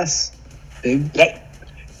 CDS, big.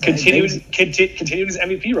 Continuing his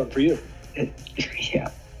MVP run for you. Yeah,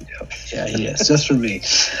 he is. Just for me.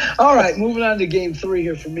 All right, moving on to game 3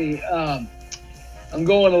 here for me. I'm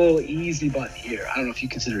going a little easy button here. I don't know if you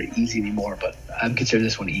consider it easy anymore, but I'm considering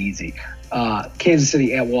this one easy. Kansas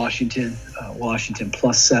City at Washington. Washington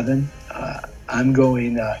 +7. I'm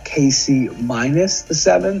going KC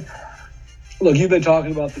 -7. Look, you've been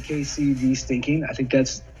talking about the KC de-stinking. I think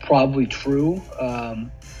that's probably true.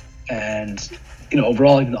 And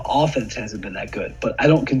overall, even the offense hasn't been that good. But I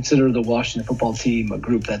don't consider the Washington football team a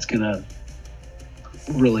group that's going to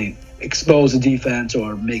really expose the defense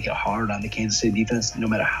or make it hard on the Kansas City defense, no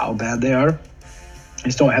matter how bad they are. They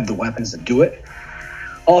just don't have the weapons to do it.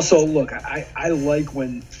 Also, look, I like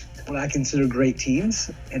when I consider great teams,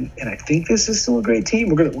 and I think this is still a great team.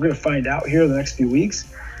 We're gonna find out here in the next few weeks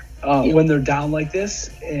when they're down like this,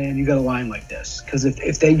 and you got a line like this. Because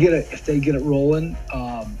if they get it rolling.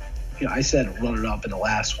 I said run it up in the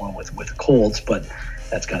last one with the Colts, but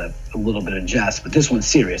that's kind of a little bit of jest. But this one's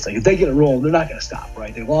serious. If they get it rolling, they're not going to stop,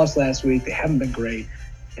 right? They lost last week. They haven't been great.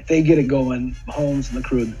 if they get it going, Mahomes and the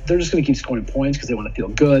crew, they're just going to keep scoring points because they want to feel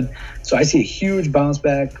good. So I see a huge bounce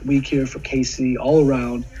back week here for KC all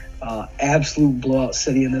around. Absolute blowout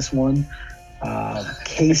city in this one.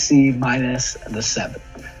 KC minus the 7.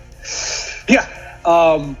 Yeah.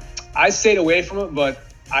 I stayed away from it, but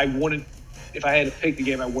I wouldn't. If I had to pick the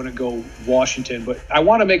game, I wouldn't go Washington. But I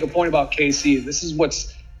want to make a point about KC. And this is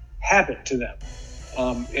what's happened to them,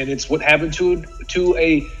 and it's what happened to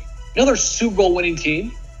another Super Bowl winning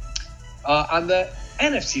team on the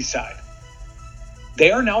NFC side.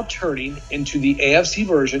 They are now turning into the AFC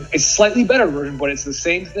version, a slightly better version, but it's the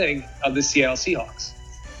same thing of the Seattle Seahawks.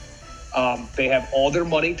 They have all their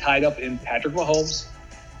money tied up in Patrick Mahomes,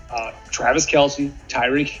 Travis Kelce,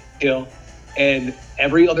 Tyreek Hill, and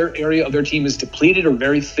every other area of their team is depleted or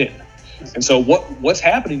very thin. And so what's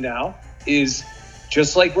happening now is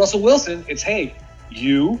just like Russell Wilson, it's, hey,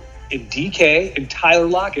 you and DK and Tyler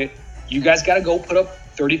Lockett, you guys got to go put up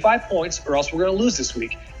 35 points or else we're going to lose this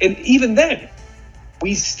week. And even then,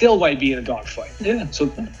 we still might be in a dogfight. Yeah. So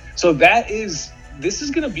this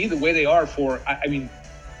is going to be the way they are for, I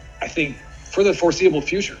think, for the foreseeable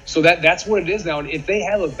future. So that's what it is now. And if they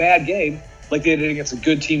have a bad game, like they did against a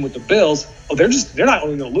good team with the Bills, they're not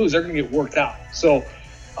only going to lose, they're going to get worked out. So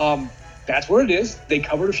that's what it is. They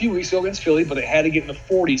covered a few weeks ago against Philly, but they had to get in the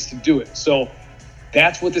 40s to do it. So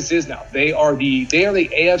that's what this is now. They are the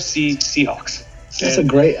AFC Seahawks. That's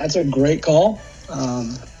a great call.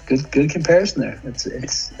 Good comparison there.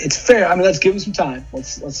 It's fair. I mean, let's give them some time.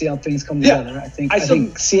 Let's see how things come together. I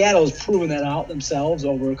think Seattle has proven that out themselves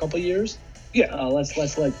over a couple of years. Yeah. Let's let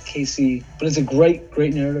KC. But it's a great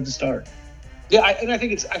narrative to start. Yeah, I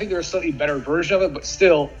think they're a slightly better version of it, but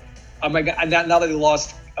still, now that they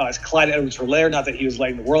lost Clyde Edwards-Helaire, not that he was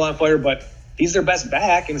lighting the world on fire, but he's their best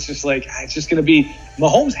back, and it's just like it's just going to be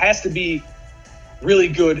Mahomes has to be really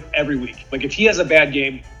good every week. Like if he has a bad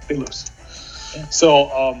game, they lose. Yeah. So,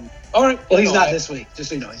 all right. Well, he's not this week. Just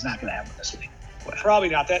so you know, he's not going to have one this week. Probably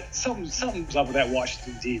not. That something's up with that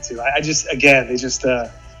Washington D too. They just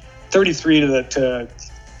 33 to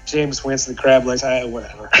James Winston crab legs.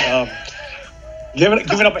 Whatever.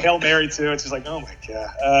 Giving up a Hail Mary too. It's just like, oh my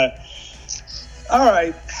god. All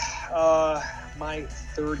right. My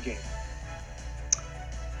third game.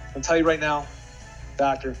 I'll tell you right now,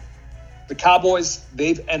 Doctor. The Cowboys,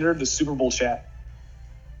 they've entered the Super Bowl chat.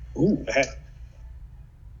 Ooh.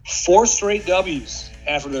 4 straight W's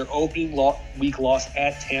after their opening week loss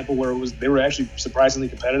at Tampa, where they were actually surprisingly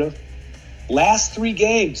competitive. Last 3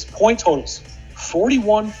 games, point totals,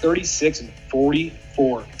 41, 36, and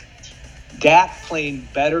 44. Dak playing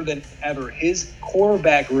better than ever. His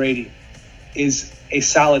quarterback rating is a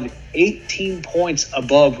solid 18 points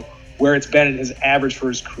above where it's been in his average for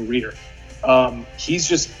his career.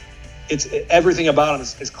 It's everything about him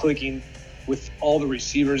is clicking with all the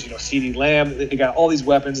receivers, CeeDee Lamb. They got all these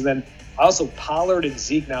weapons. And then also Pollard and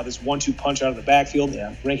Zeke now, this 1-2 punch out of the backfield,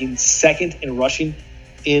 ranking 2nd in rushing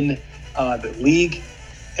in the league.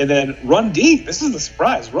 And then Run D, this is the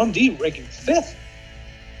surprise, Run D ranking 5th.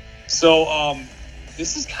 So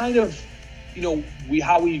this is kind of,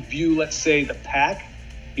 how we view, let's say, the pack.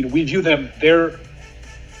 We view them, they're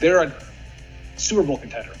a Super Bowl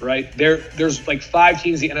contender, right? There's like 5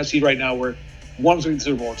 teams in the NFC right now where one's winning the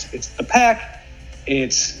Super Bowl. It's the Pack,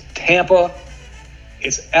 it's Tampa,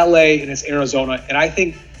 it's LA, and it's Arizona. And I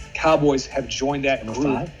think Cowboys have joined that group.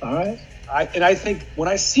 5. All right. I think when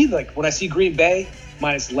I see Green Bay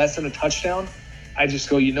minus less than a touchdown, I just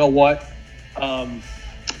go, you know what? I'm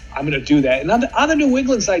going to do that. And on the New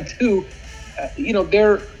England side too,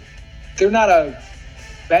 they're not a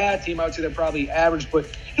bad team. I would say they're probably average, but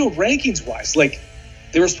rankings wise, like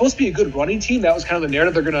they were supposed to be a good running team. That was kind of the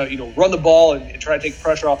narrative. They're going to, run the ball and try to take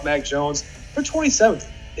pressure off Mac Jones. They're 27th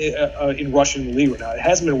in rushing in the league right now. It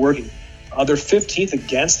hasn't been working. They're 15th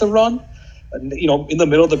against the run, in the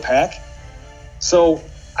middle of the pack. So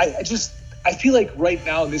I feel like right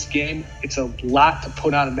now in this game, it's a lot to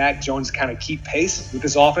put on Mac Jones to kind of keep pace with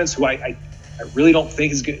this offense, who I really don't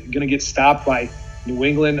think is going to get stopped by New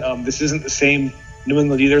England. This isn't the same New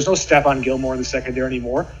England either. There's no Stephon Gilmore in the secondary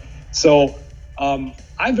anymore. So I'm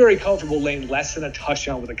very comfortable laying less than a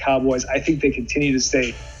touchdown with the Cowboys. I think they continue to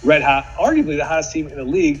stay red hot, arguably the hottest team in the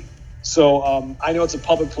league. So I know it's a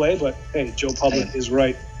public play, but hey, Joe Public is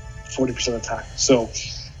right 40% of the time. So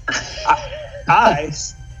I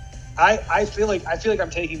feel like I'm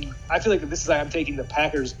taking the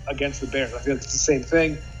Packers against the Bears. I feel like it's the same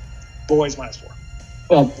thing. Boys -4.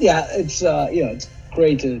 Well, yeah, it's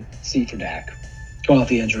great to see for Dak going off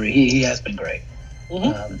the injury. He has been great.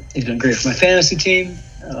 Mm-hmm. He's been great for my fantasy team.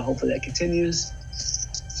 Hopefully that continues.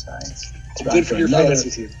 Good for your fantasy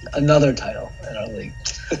team. Another title in our league.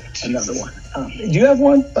 Another one. Do you have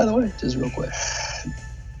one, by the way? Just real quick.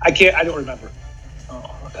 I don't remember.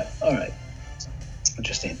 Oh, okay. All right.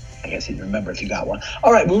 Interesting. I guess you'd remember if you got one.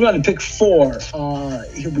 All right, moving on to pick 4.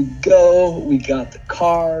 Here we go. We got the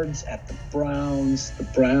Cards at the Browns. The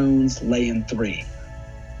Browns laying 3.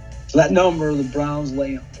 So that number, the Browns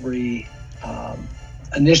laying 3,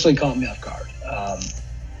 initially caught me off guard.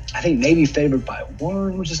 I think maybe favored by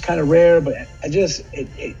 1, which is kind of rare, but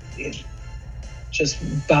it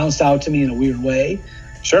just bounced out to me in a weird way.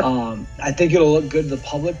 Sure. I think it'll look good to the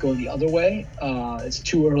public going the other way. It's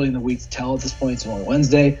too early in the week to tell at this point. It's only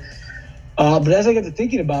Wednesday. But as I got to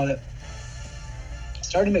thinking about it, it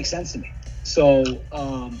started to make sense to me. So,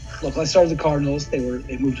 look, I started the Cardinals. They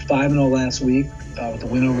moved 5-0 last week with a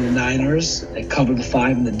win over the Niners. They covered the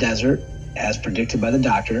 5 in the desert, as predicted by the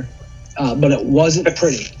doctor. But it wasn't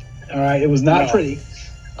pretty. All right, it was not pretty.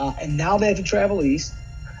 And now they have to travel east.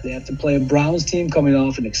 They have to play a Browns team coming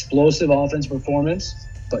off an explosive offense performance,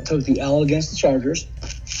 but took the L against the Chargers.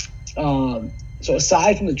 So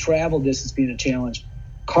aside from the travel distance being a challenge,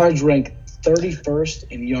 Cards rank 31st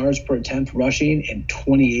in yards per attempt rushing and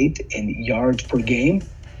 28th in yards per game.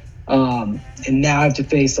 And now I have to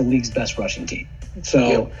face the league's best rushing team.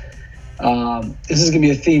 So this is going to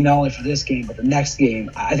be a theme not only for this game, but the next game.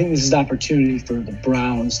 I think this is an opportunity for the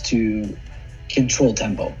Browns to control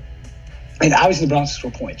tempo. And obviously the Browns can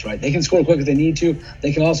score points, right? They can score quick if they need to.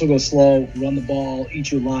 They can also go slow, run the ball,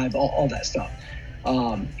 eat you alive, all that stuff.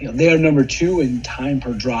 They are number 2 in time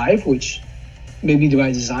per drive, which maybe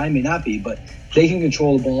by design, may not be, but they can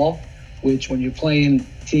control the ball, which when you're playing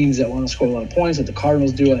teams that want to score a lot of points, like the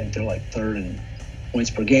Cardinals do, I think they're like 3rd in points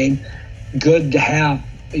per game. Good to have,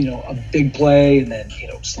 a big play and then,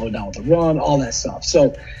 slow down with the run, all that stuff.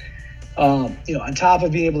 So, on top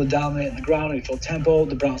of being able to dominate on the ground and control tempo,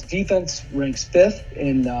 the Browns defense ranks 5th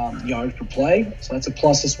in yards per play. So that's a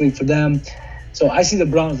plus this week for them. So I see the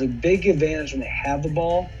Browns a big advantage when they have the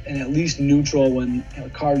ball and at least neutral when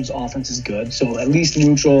Cardinals offense is good. So at least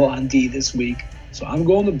neutral on D this week. So I'm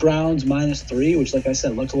going the Browns -3, which, like I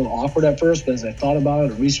said, looked a little awkward at first, but as I thought about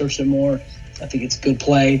it and researched it more, I think it's a good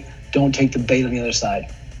play. Don't take the bait on the other side.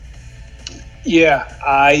 Yeah,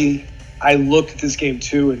 I looked at this game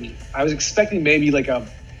too, and I was expecting maybe a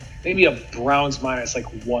Browns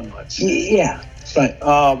 -1, let's say. Yeah, right.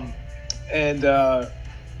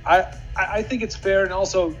 I think it's fair, and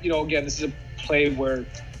also, again, this is a play where,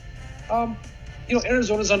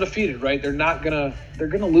 Arizona's undefeated, right? They're gonna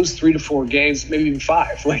lose 3 to 4 games, maybe even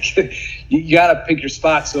 5. You gotta pick your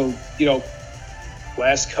spot. So,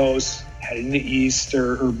 West Coast heading to East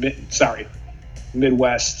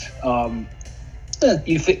Midwest.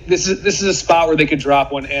 You think this is a spot where they could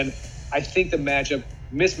drop one, and I think the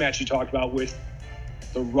mismatch you talked about with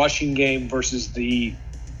the rushing game versus the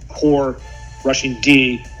poor rushing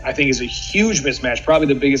D, I think is a huge mismatch, probably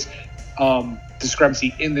the biggest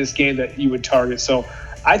discrepancy in this game that you would target. So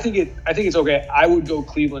I think it's okay. I would go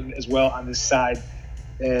Cleveland as well on this side,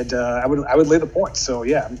 and I would lay the points. So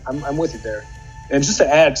yeah, I'm with you there. And just to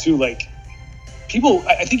add too, people,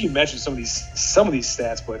 I think you mentioned some of these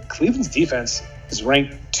stats, but Cleveland's defense is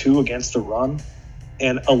ranked 2 against the run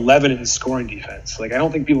and 11 in scoring defense. I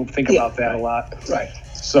don't think people think about that a lot. Right.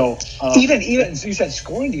 So even so you said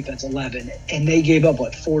scoring defense 11, and they gave up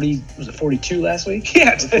 40? Was it 42 last week?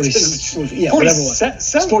 Yeah, 46, yeah, whatever it was.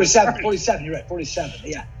 47. You're right, 47.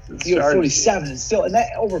 Yeah, you have 47, and still, and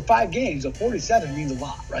that over 5 games, a 47 means a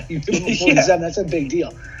lot, right? You give them 47, that's a big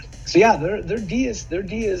deal. So yeah, their D is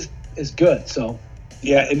good. So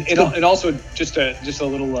yeah, and also just a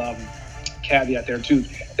little caveat there too.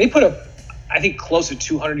 They put up, I think, close to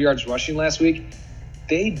 200 yards rushing last week.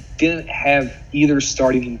 They didn't have either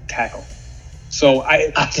starting tackle. So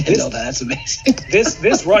I didn't know that. That's amazing.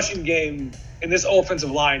 this rushing game and this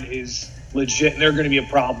offensive line is legit, and they're going to be a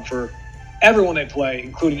problem for everyone they play,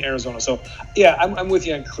 including Arizona. So yeah, I'm with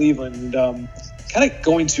you on Cleveland. Kind of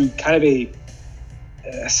going to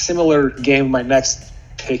a similar game. My next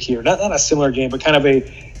pick here, not a similar game, but kind of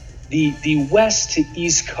the West to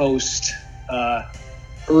East Coast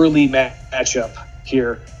early matchup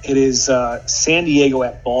here. It is San Diego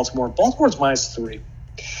at Baltimore. Baltimore's -3.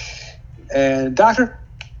 And Doctor,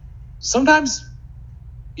 sometimes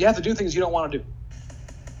you have to do things you don't want to do.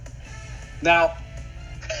 Now,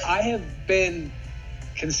 I have been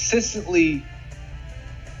consistently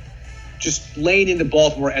just laying into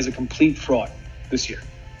Baltimore as a complete fraud this year.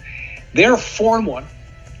 They're 4-1.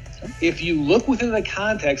 If you look within the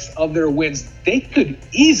context of their wins, they could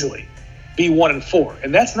easily be 1-4,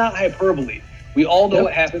 and that's not hyperbole. We all know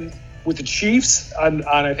what happened with the Chiefs on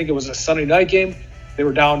I think it was a Sunday night game. They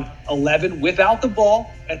were down 11 without the ball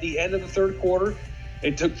at the end of the third quarter.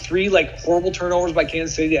 It took 3 horrible turnovers by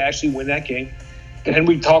Kansas City to actually win that game. And then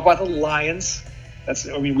we talk about the Lions.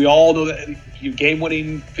 We all know that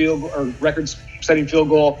game-winning field goal or record-setting field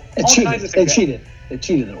goal. They cheated. They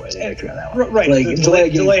cheated their way to victory on that one. Right.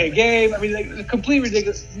 Delay a game. Completely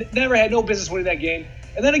ridiculous. Never had no business winning that game.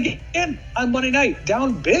 And then again on Monday night,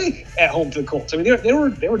 down big at home to the Colts. They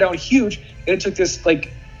were down huge, and it took this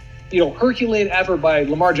Herculean effort by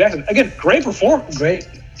Lamar Jackson. Again, great performance. Great,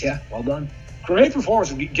 yeah, well done. Great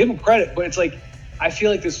performance. Give him credit, but it's I feel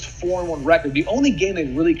like this 4-1 record. The only game they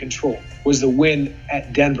really controlled was the win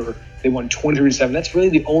at Denver. They won 23-7. That's really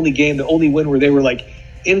the only game, the only win where they were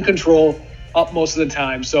in control up most of the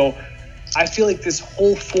time. So I feel like this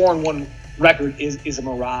whole 4-1 record is a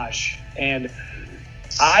mirage, and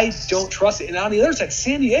I don't trust it. And on the other side,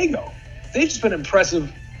 San Diego, they've just been impressive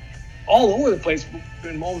all over the place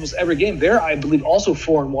in almost every game. They're, I believe, also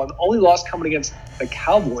 4-1. Only loss coming against the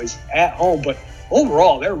Cowboys at home, but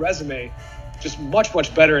overall, their resume just much,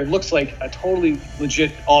 much better. It looks like a totally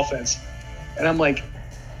legit offense. And I'm like,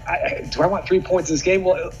 do I want 3 points in this game?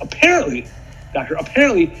 Well, apparently,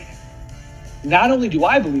 not only do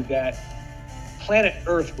I believe that, planet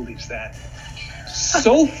Earth believes that.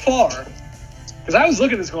 So far, because I was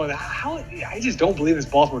looking at this going, I just don't believe this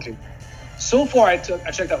Baltimore team. So far, I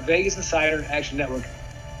checked out Vegas Insider and Action Network.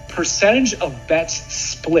 Percentage of bets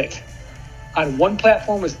split on one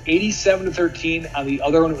platform was 87-13. On the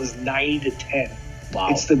other one, it was 90-10. Wow.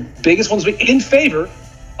 It's the biggest one in favor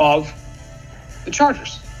of the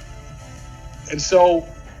Chargers. And so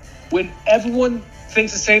when everyone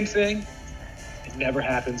thinks the same thing, it never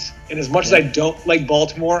happens. And as much as I don't like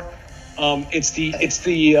Baltimore, it's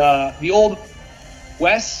the old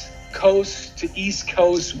West Coast to East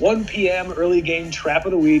Coast 1 p.m. early game trap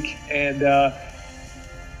of the week, and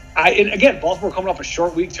again, Baltimore coming off a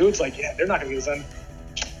short week too. It's they're not going to get this done.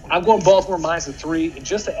 I'm going Baltimore -3, and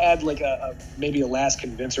just to add maybe a last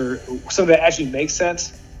convincer, something that actually makes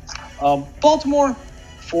sense. Baltimore,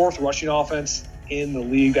 4th rushing offense in the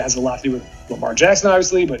league. That has a lot to do with Lamar Jackson,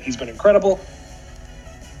 obviously, but he's been incredible.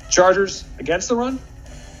 Chargers against the run,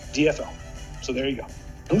 DFL. So there you go.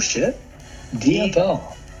 Oh shit,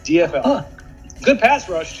 DFL. Huh. Good pass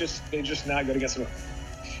rush, they're just not good against the run.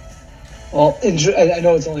 Well, I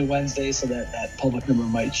know it's only Wednesday, so that public number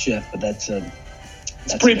might shift, but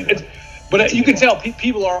you can tell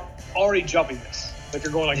people are already jumping this. They're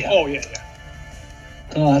going oh yeah.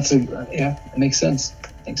 Oh, it makes sense.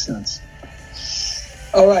 Makes sense.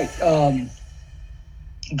 All right,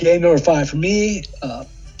 game number 5 for me.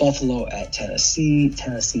 Buffalo at Tennessee.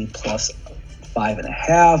 Tennessee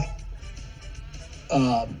 +5.5.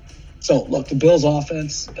 So look, the Bills'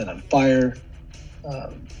 offense been on fire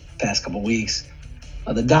past couple weeks.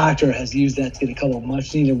 The doctor has used that to get a couple of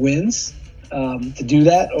much-needed wins to do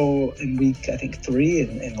that in week, I think, 3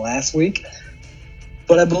 and last week.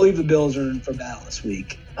 But I believe the Bills are in for battle this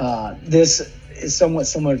week. This is somewhat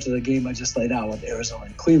similar to the game I just laid out with Arizona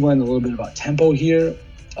and Cleveland, a little bit about tempo here.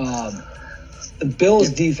 The Bills'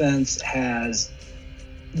 defense has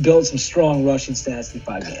built some strong rushing stats in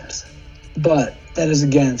 5 games. But that is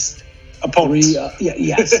against opponents.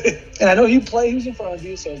 Yes. And I know who's in front of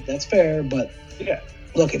you, so that's fair. But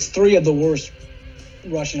look, it's 3 of the worst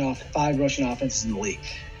 5 rushing offenses in the league.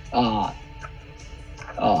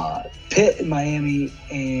 Pitt and Miami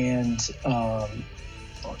and I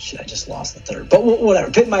just lost the third. But whatever.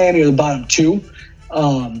 Pitt and Miami are the bottom 2.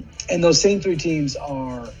 And those same 3 teams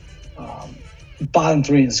are bottom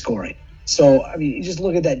 3 in scoring. So, you just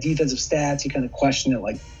look at that defensive stats, you kind of question it,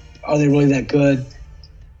 are they really that good?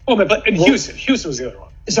 Oh, but Houston was the other one.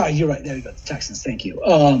 Sorry, you're right. There you go. The Texans. Thank you.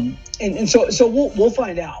 So we'll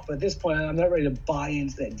find out. But at this point, I'm not ready to buy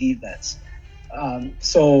into that defense.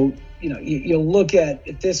 You'll look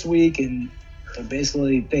at this week, and they're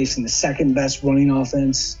basically facing the second best running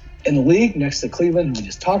offense in the league, next to Cleveland, who we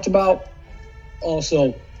just talked about.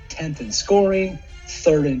 Also, 10th in scoring,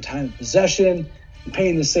 3rd in time of possession.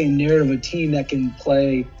 Painting the same narrative of a team that can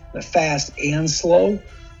play the fast and slow.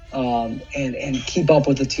 And keep up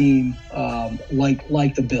with the team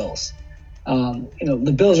like the Bills.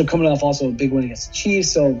 The Bills are coming off also a big win against the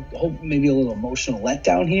Chiefs, so hope maybe a little emotional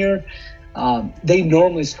letdown here. They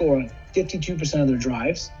normally score on 52% of their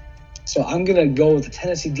drives, so I'm going to go with the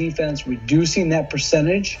Tennessee defense, reducing that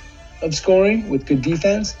percentage of scoring with good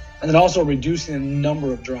defense, and then also reducing the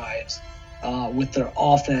number of drives with their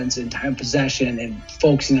offense and time possession and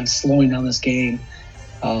focusing on slowing down this game.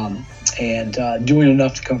 And doing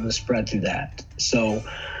enough to cover the spread through that. So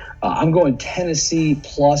I'm going Tennessee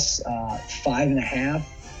plus 5.5.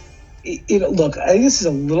 Look, I think this is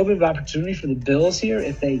a little bit of opportunity for the Bills here.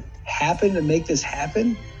 If they happen to make this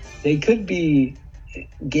happen, they could be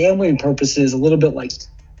gambling purposes a little bit like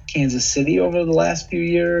Kansas City over the last few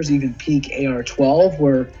years, even peak AR12,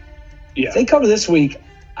 where if they cover this week,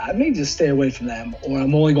 I may just stay away from them, or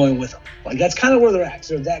I'm only going with them. Like, that's kind of where they're at.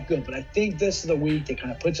 They're that good. But I think this is the week that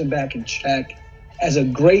kind of puts them back in check as a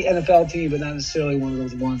great NFL team, but not necessarily one of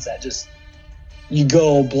those ones that just you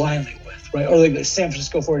go blindly with, right? Or like the San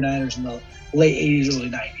Francisco 49ers in the late 80s, early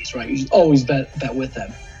 90s, right? You just always bet with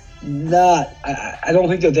them. I don't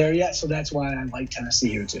think they're there yet, so that's why I like Tennessee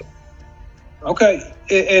here too. Okay,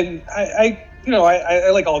 and I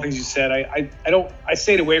like all the things you said. I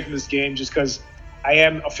stayed away from this game just because I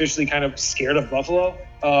am officially kind of scared of Buffalo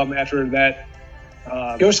after that.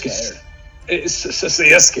 You're scared. You're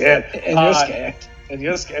scared. And you're scared. And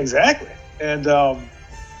you're scared. Exactly. And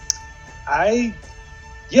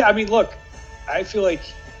look, I feel like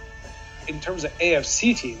in terms of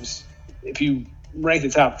AFC teams, if you rank the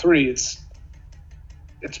top three, it's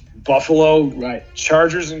Buffalo, right,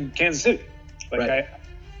 Chargers, and Kansas City. Right.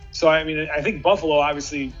 I think Buffalo,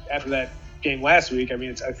 obviously, after that game last week, I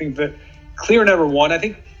think the clear number one.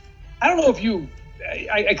 I don't know if you.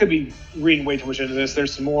 I could be reading way too much into this.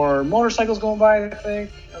 There's some more motorcycles going by, I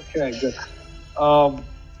think. Okay, good. I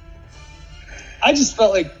just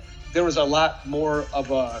felt like there was a lot more of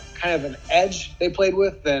a kind of an edge they played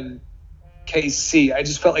with than KC. I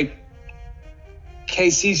just felt like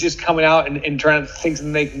KC's just coming out and trying to think that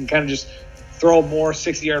they can kind of just throw more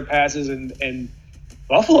 60-yard passes, and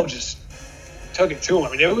Buffalo just took it to them.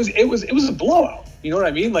 I mean, it was a blowout. You know what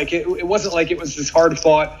I mean? Like it wasn't like it was this hard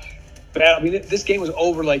fought. But I mean, this game was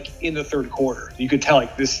over like in the third quarter. You could tell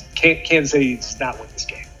like this Kansas City does not win this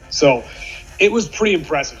game. So it was pretty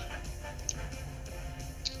impressive.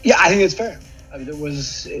 Yeah, I think it's fair. I mean, it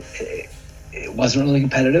wasn't really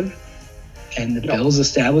competitive, and the Bills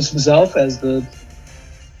established themselves as the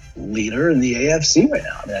leader in the AFC right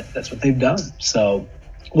now. That's what they've done. So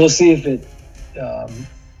we'll see if it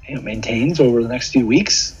maintains over the next few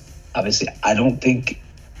weeks. Obviously, I'm not going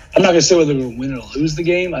to say whether they're going to win or lose the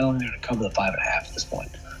game. I don't think they're going to cover the 5.5 at this point.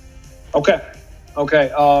 Okay.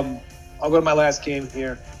 I'll go to my last game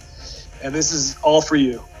here, and this is all for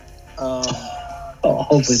you.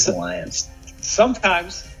 Hopefully it's the Lions.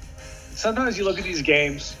 Sometimes you look at these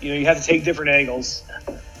games. You have to take different angles,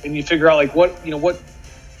 and you figure out like what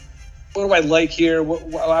do I like here?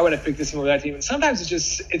 Why would I pick this team over that team? And sometimes it's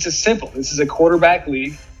just simple. This is a quarterback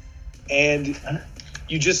league, and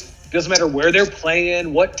you just doesn't matter where they're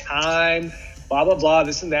playing, what time, blah blah blah,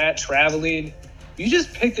 this and that, traveling. You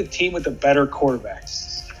just pick the team with the better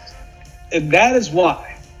quarterbacks, and that is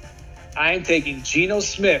why I am taking Geno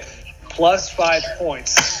Smith plus 5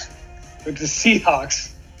 points with the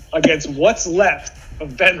Seahawks against what's left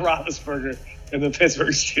of Ben Roethlisberger and the Pittsburgh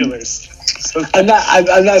Steelers. So I'm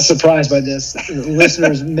not surprised by this.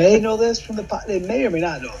 Listeners may know this from they may or may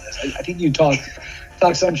not know this. I think you talk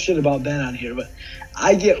some shit about Ben on here, but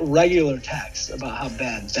I get regular texts about how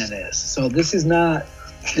bad Ben is. So this is not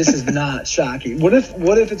shocking. What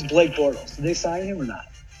if it's Blake Bortles? Did they sign him or not?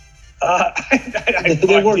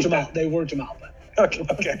 They worked him out. They worked him out.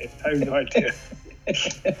 Okay. I have no idea. You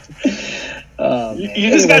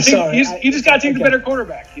just got to take the better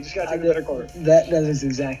quarterback. You just got to take the better quarterback. That is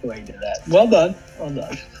exactly why you did that. Well done.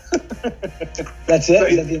 That's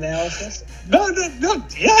it? Is that the analysis? No.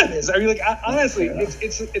 Yeah, it is. I mean, like, honestly,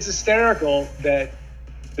 it's hysterical that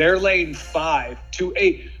they're laying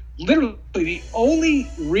 5-8. Literally, the only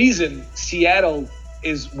reason Seattle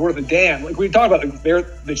is worth a damn, like we talked about, like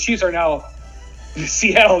the Chiefs are now the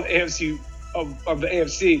Seattle AFC of the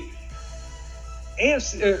AFC.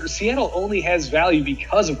 Seattle only has value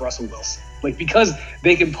because of Russell Wilson, like because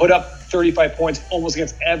they can put up 35 points almost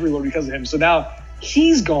against everyone because of him. So now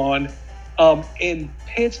he's gone. In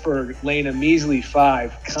Pittsburgh, laying a measly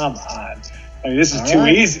 5. Come on, I mean this is too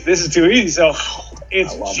easy. This is too easy. So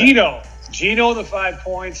it's Geno the 5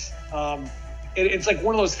 points. It's like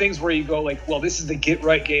one of those things where you go like, well, this is the get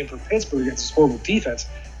right game for Pittsburgh against this horrible defense,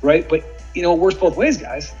 right? But it works both ways,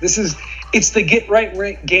 guys. It's the get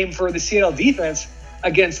right game for the Seattle defense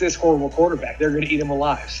against this horrible quarterback. They're going to eat him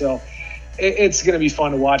alive. So it's going to be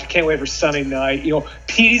fun to watch. I can't wait for Sunday night.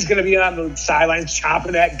 Petey's going to be on the sidelines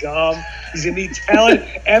chopping that gum. He's going to be telling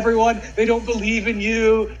everyone they don't believe in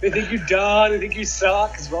you. They think you're done. They think you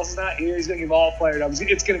suck because Russell's not here. He's going to give all fired up.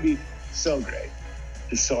 It's going to be so great.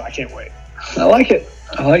 I can't wait. I like it.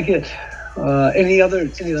 Any other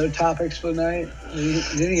topics for the night?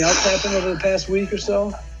 Anything else happen over the past week or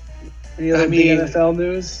so? Any other big NFL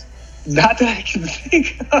news? Not that I can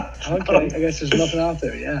think of. Okay, I guess there's nothing out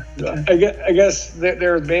there. Yeah. Okay. I guess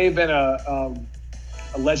there may have been a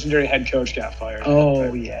legendary head coach got fired.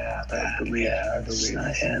 Oh yeah, I believe.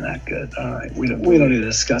 Not good. All right, we don't need to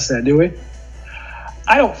discuss that, do we?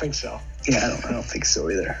 I don't think so. Yeah, I don't think so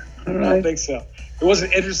either. All I right. don't think so. It was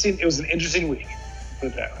an interesting week. Put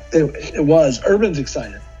it that way. It was. Urban's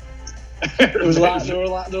excited. There were a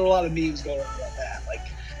lot of memes going on about that. Like,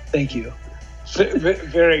 thank you.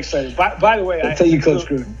 Very excited. By the way, Thank you, Coach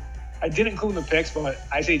Gruden. I didn't include in the picks, but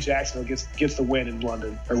I say Jacksonville gets the win in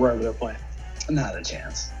London or wherever they're playing. Not a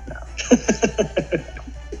chance. No.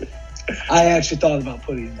 I actually thought about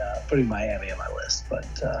putting Miami on my list, but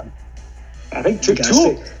I think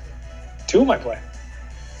two might play.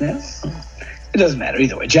 Yeah, it doesn't matter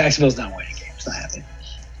either way. Jacksonville's not winning games. Not happening.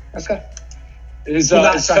 Okay.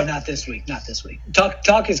 Not this week. Not this week.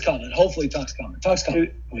 Talk is coming. Hopefully, Talk's coming. Talk's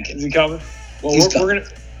coming. Is he coming? Well,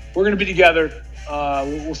 we're gonna be together.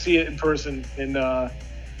 We'll see it in person in the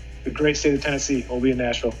great state of Tennessee. We'll be in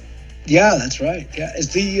Nashville. Yeah, that's right. Yeah,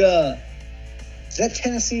 is that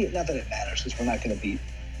Tennessee? Not that it matters because we're not going to be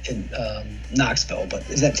in Knoxville, but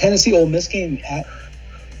is that Tennessee Ole Miss game at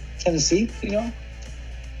Tennessee? You know,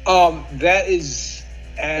 that is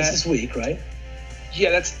it's this week, right? Yeah,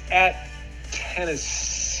 that's at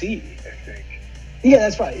Tennessee, I think. Yeah,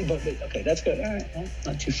 that's right. But okay, that's good. All right, well,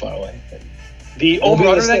 not too far away. But the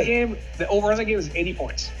over-under that game, is 80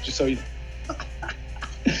 points. Just so you know.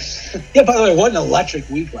 Yeah, by the way, what an electric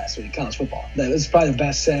week last week in college football. That was probably the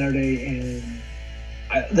best Saturday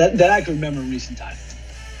that I can remember in recent time.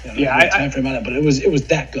 Time frame on it, but it was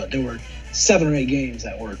that good. There were 7 or 8 games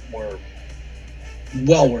that were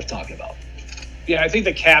well worth talking about. Yeah, I think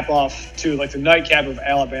the cap off too, like the nightcap of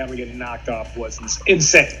Alabama getting knocked off was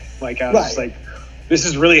insane. Like I was just like, this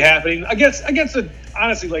is really happening against the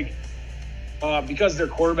honestly like. Because their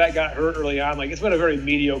quarterback got hurt early on, like it's been a very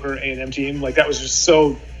mediocre A&M team. Like that was just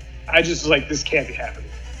so. I just was like, this can't be happening.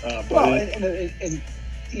 And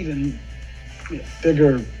even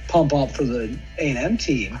bigger pump up for the A&M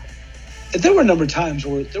team. There were a number of times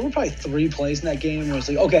where there were probably 3 plays in that game where it's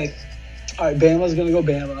like, okay, all right, Bama's going to go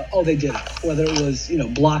Bama. Oh, they did it. Whether it was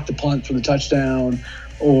block the punt for the touchdown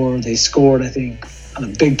or they scored, I think, on a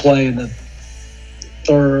big play in the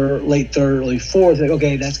late third, early fourth, like,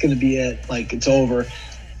 okay, that's going to be it. Like, it's over.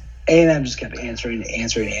 A&M just kept answering.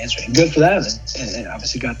 Good for them, and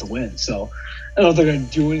obviously got the win. So I don't know if they're going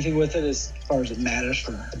to do anything with it as far as it matters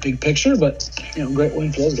for the big picture, but, great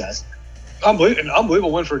win for those guys. An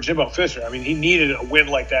unbelievable win for Jimbo Fisher. I mean, he needed a win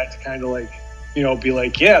like that to kind of like, be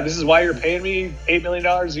like, yeah, this is why you're paying me $8 million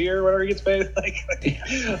a year, whatever he gets paid.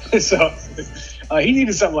 So he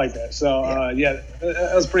needed something like that. So,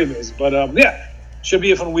 that was pretty amazing. But, should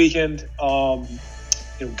be a fun weekend.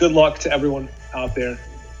 Good luck to everyone out there,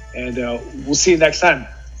 and we'll see you next time.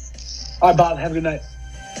 All right, Bob. Have a good night.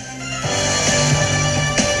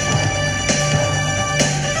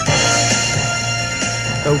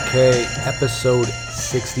 Okay, episode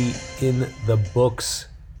 60 in the books.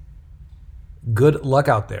 Good luck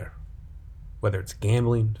out there. Whether it's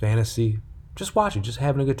gambling, fantasy, just watching, just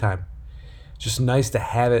having a good time. Just nice to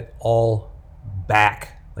have it all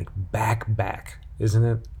back, like back, isn't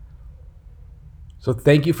it? So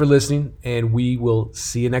thank you for listening, and we will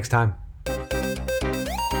see you next time.